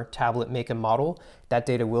your tablet make and model, that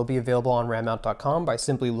data will be available on rammount.com by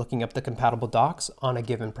simply looking up the compatible docks on a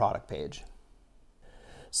given product page.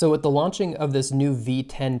 So with the launching of this new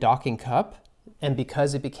V10 docking cup, and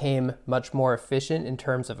because it became much more efficient in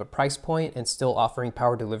terms of a price point and still offering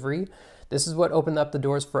power delivery, this is what opened up the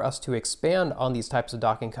doors for us to expand on these types of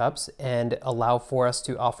docking cups and allow for us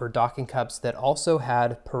to offer docking cups that also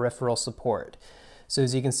had peripheral support. So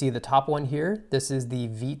as you can see, the top one here, this is the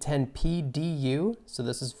V10 PDU. So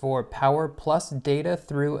this is for power plus data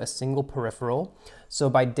through a single peripheral. So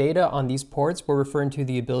by data on these ports, we're referring to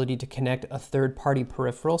the ability to connect a third-party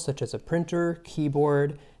peripheral, such as a printer,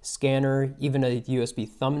 keyboard, scanner, even a USB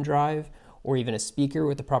thumb drive, or even a speaker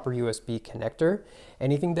with the proper USB connector.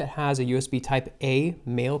 Anything that has a USB Type A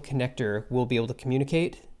male connector will be able to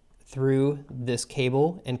communicate through this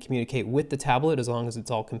cable and communicate with the tablet as long as it's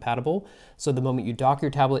all compatible. So the moment you dock your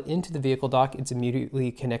tablet into the vehicle dock, it's immediately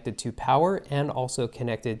connected to power and also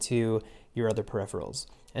connected to your other peripherals.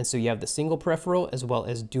 And so you have the single peripheral as well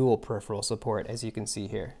as dual peripheral support, as you can see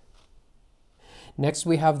here. Next,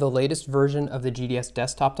 we have the latest version of the GDS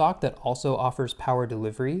desktop dock that also offers power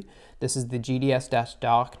delivery. This is the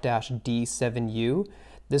GDS-dock-D7U.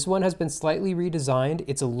 This one has been slightly redesigned.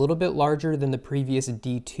 It's a little bit larger than the previous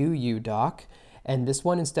D2U dock. And this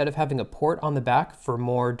one, instead of having a port on the back for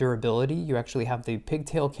more durability, you actually have the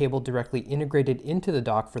pigtail cable directly integrated into the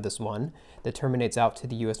dock for this one that terminates out to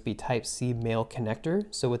the USB Type-C male connector.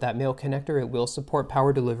 So with that male connector, it will support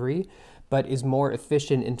power delivery, but is more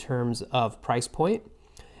efficient in terms of price point.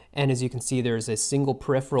 And as you can see, there's a single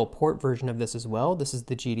peripheral port version of this as well. This is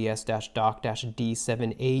the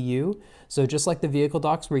GDS-dock-D7AU. So just like the vehicle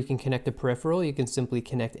docks where you can connect a peripheral, you can simply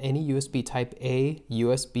connect any USB Type A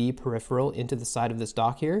USB peripheral into the side of this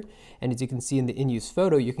dock here. And as you can see in the in-use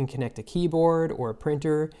photo, you can connect a keyboard or a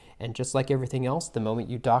printer. And just like everything else, the moment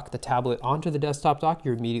you dock the tablet onto the desktop dock,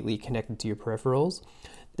 you're immediately connected to your peripherals.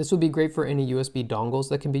 This would be great for any USB dongles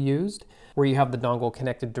that can be used, where you have the dongle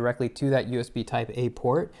connected directly to that USB Type A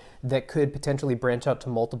port that could potentially branch out to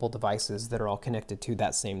multiple devices that are all connected to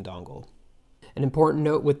that same dongle. An important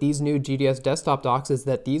note with these new GDS desktop docks is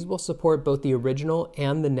that these will support both the original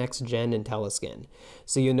and the next gen IntelliSkin.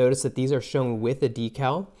 So you'll notice that these are shown with a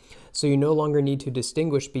decal. So you no longer need to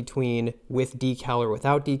distinguish between with decal or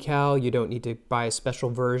without decal. You don't need to buy a special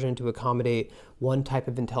version to accommodate one type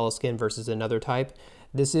of IntelliSkin versus another type.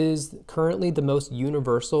 This is currently the most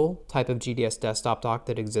universal type of GDS desktop dock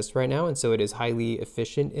that exists right now, and so it is highly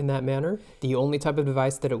efficient in that manner. The only type of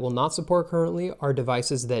device that it will not support currently are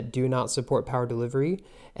devices that do not support power delivery,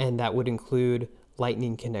 and that would include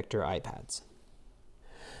Lightning connector iPads.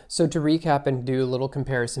 So to recap and do a little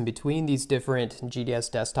comparison between these different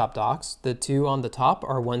GDS desktop docks, the two on the top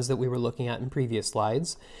are ones that we were looking at in previous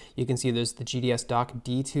slides. You can see there's the GDS dock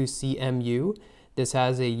D2CMU. This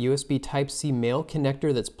has a USB Type-C male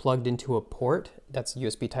connector that's plugged into a port. That's a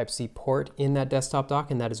USB Type-C port in that desktop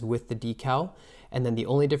dock, and that is with the decal. And then the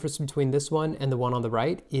only difference between this one and the one on the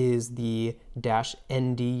right is the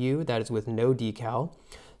 -NDU, that is with no decal.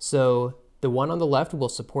 So the one on the left will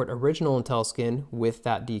support original IntelliSkin with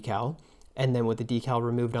that decal. And then with the decal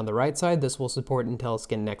removed on the right side, this will support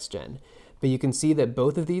IntelliSkin Next Gen. But you can see that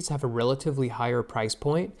both of these have a relatively higher price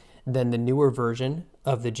point than the newer version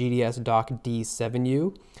of the GDS dock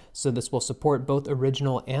D7U. So this will support both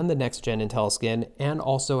original and the next gen IntelliSkin, and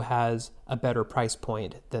also has a better price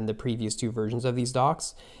point than the previous two versions of these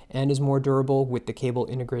docks, and is more durable with the cable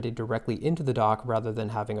integrated directly into the dock rather than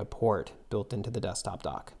having a port built into the desktop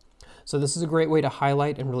dock. So this is a great way to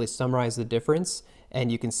highlight and really summarize the difference,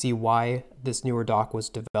 and you can see why this newer dock was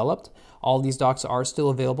developed. All these docks are still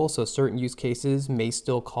available, so certain use cases may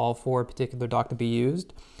still call for a particular dock to be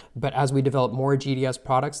used. But as we develop more GDS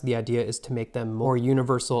products, the idea is to make them more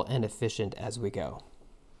universal and efficient as we go.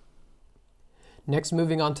 Next,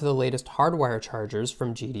 moving on to the latest hardwire chargers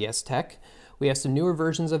from GDS Tech. We have some newer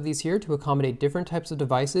versions of these here to accommodate different types of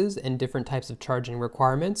devices and different types of charging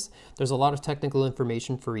requirements. There's a lot of technical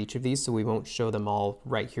information for each of these, so we won't show them all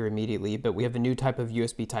right here immediately, but we have a new type of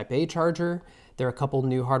USB Type-A charger. There are a couple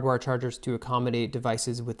new hardwire chargers to accommodate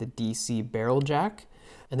devices with a DC barrel jack.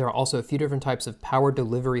 And there are also a few different types of power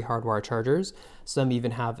delivery hardwire chargers. Some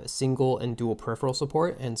even have single and dual peripheral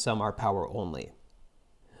support, and some are power only.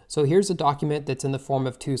 So here's a document that's in the form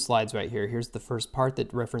of 2 slides right here. Here's the first part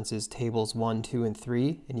that references tables 1, 2, and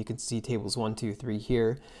 3, and you can see tables 1, 2, 3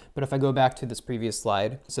 here. But if I go back to this previous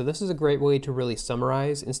slide, so this is a great way to really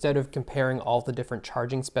summarize. Instead of comparing all the different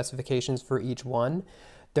charging specifications for each one,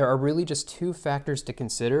 there are really just 2 factors to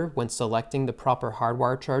consider when selecting the proper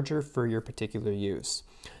hardwire charger for your particular use.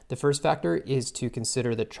 The first factor is to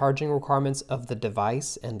consider the charging requirements of the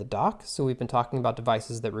device and the dock. So we've been talking about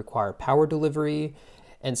devices that require power delivery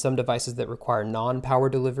and some devices that require non-power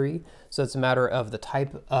delivery. So it's a matter of the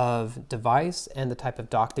type of device and the type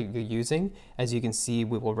of dock that you're using. As you can see,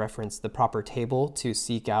 we will reference the proper table to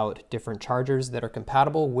seek out different chargers that are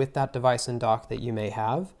compatible with that device and dock that you may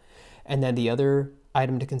have. And then the other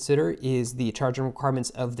item to consider is the charging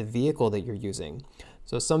requirements of the vehicle that you're using.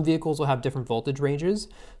 So some vehicles will have different voltage ranges.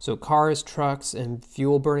 So cars, trucks, and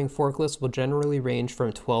fuel-burning forklifts will generally range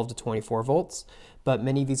from 12 to 24 volts. But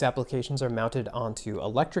many of these applications are mounted onto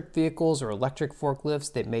electric vehicles or electric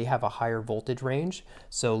forklifts that may have a higher voltage range.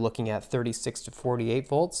 So looking at 36 to 48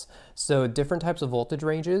 volts. So different types of voltage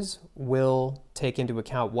ranges will take into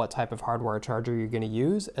account what type of hardwire charger you're going to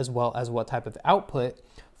use, as well as what type of output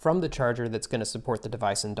from the charger that's going to support the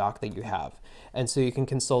device and dock that you have. And so you can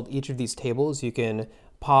consult each of these tables. You can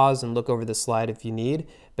pause and look over the slide if you need,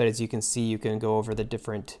 but as you can see, you can go over the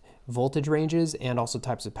different voltage ranges and also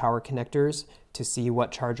types of power connectors to see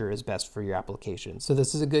what charger is best for your application. So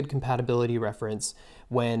this is a good compatibility reference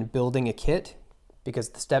when building a kit, because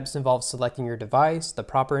the steps involve selecting your device, the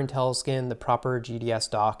proper IntelliSkin, the proper GDS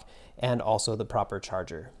dock, and also the proper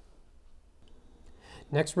charger.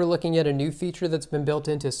 Next, we're looking at a new feature that's been built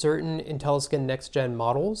into certain IntelliSkin next-gen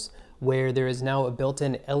models, where there is now a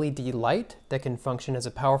built-in LED light that can function as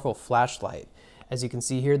a powerful flashlight. As you can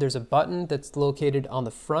see here, there's a button that's located on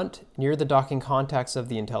the front near the docking contacts of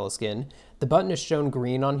the IntelliSkin. The button is shown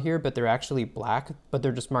green on here, but they're actually black, but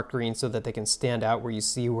they're just marked green so that they can stand out where you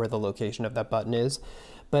see where the location of that button is.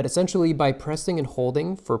 But essentially, by pressing and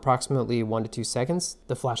holding for approximately 1 to 2 seconds,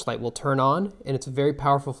 the flashlight will turn on, and it's a very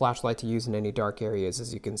powerful flashlight to use in any dark areas,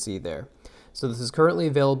 as you can see there. So this is currently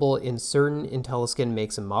available in certain IntelliSkin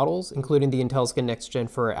makes and models, including the IntelliSkin Next Gen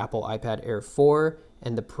for Apple iPad Air 4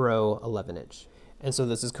 and the Pro 11-inch. And so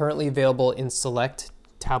this is currently available in select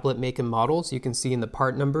tablet make and models. You can see in the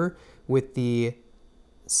part number with the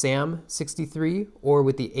SAM63 or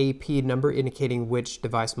with the AP number indicating which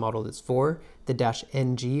device model it's for, the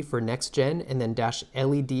 -NG for next gen, and then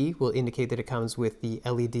 -LED will indicate that it comes with the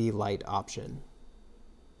LED light option.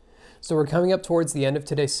 So we're coming up towards the end of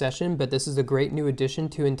today's session, but this is a great new addition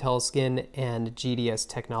to IntelliSkin and GDS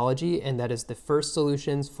technology, and that is the first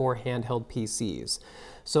solutions for handheld PCs.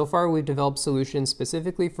 So far, we've developed solutions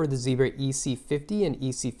specifically for the Zebra EC50 and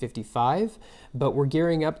EC55, but we're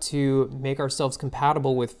gearing up to make ourselves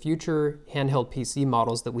compatible with future handheld PC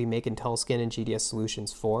models that we make IntelliSkin and GDS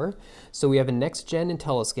solutions for. So we have a next-gen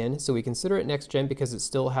IntelliSkin, so we consider it next-gen because it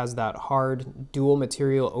still has that hard dual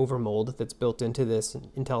material overmold that's built into this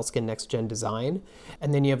IntelliSkin next-gen design.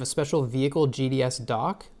 And then you have a special vehicle GDS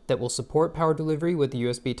dock that will support power delivery with the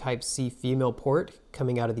USB Type-C female port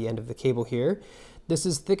coming out of the end of the cable here. This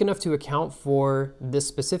is thick enough to account for this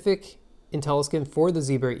specific IntelliSkin for the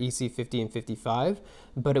Zebra EC50 and 55,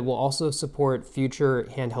 but it will also support future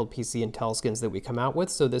handheld PC IntelliSkins that we come out with,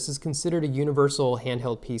 so this is considered a universal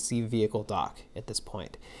handheld PC vehicle dock at this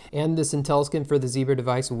point. And this IntelliSkin for the Zebra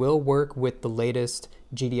device will work with the latest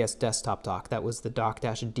GDS desktop dock. That was the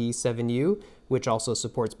Dock-D7U, which also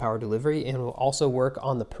supports power delivery and will also work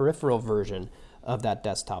on the peripheral version of that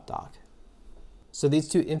desktop dock. So these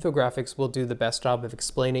two infographics will do the best job of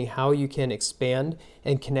explaining how you can expand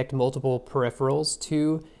and connect multiple peripherals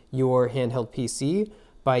to your handheld PC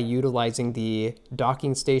by utilizing the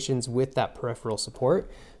docking stations with that peripheral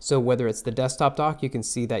support. So whether it's the desktop dock, you can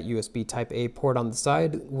see that USB Type-A port on the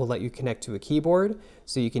side will let you connect to a keyboard.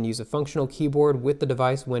 So you can use a functional keyboard with the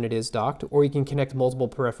device when it is docked, or you can connect multiple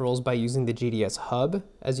peripherals by using the GDS hub,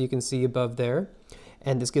 as you can see above there.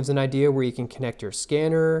 And this gives an idea where you can connect your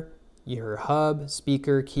scanner, your hub,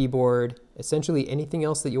 speaker, keyboard, essentially anything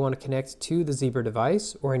else that you want to connect to the Zebra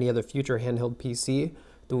device or any other future handheld PC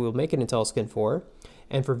that we'll make an IntelliSkin for.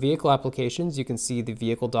 And for vehicle applications, you can see the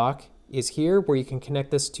vehicle dock is here where you can connect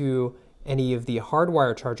this to any of the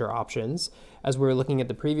hardwire charger options. As we were looking at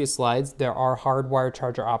the previous slides, there are hardwire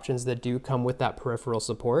charger options that do come with that peripheral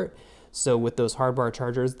support. So with those hardwire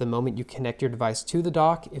chargers, the moment you connect your device to the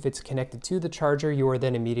dock, if it's connected to the charger, you are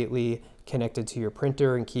then immediately connected to your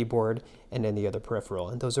printer and keyboard and any other peripheral.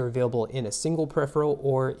 And those are available in a single peripheral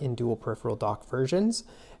or in dual peripheral dock versions.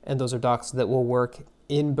 And those are docks that will work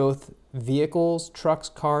in both vehicles, trucks,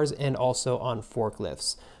 cars, and also on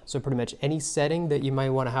forklifts. So pretty much any setting that you might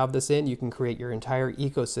want to have this in, you can create your entire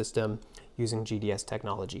ecosystem using GDS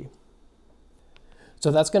technology. So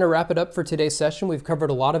that's going to wrap it up for today's session. We've covered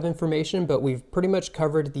a lot of information, but we've pretty much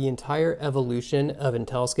covered the entire evolution of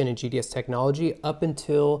IntelliSkin and GDS technology up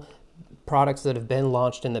until products that have been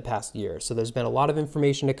launched in the past year. So there's been a lot of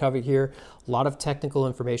information to cover here, a lot of technical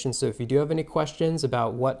information. So if you do have any questions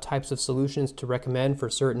about what types of solutions to recommend for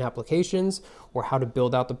certain applications or how to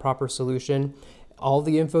build out the proper solution, all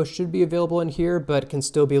the info should be available in here, but can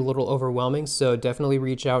still be a little overwhelming. So definitely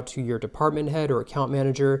reach out to your department head or account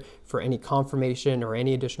manager for any confirmation or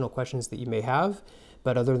any additional questions that you may have.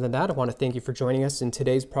 But other than that, I want to thank you for joining us in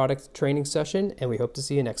today's product training session, and we hope to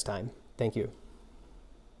see you next time. Thank you.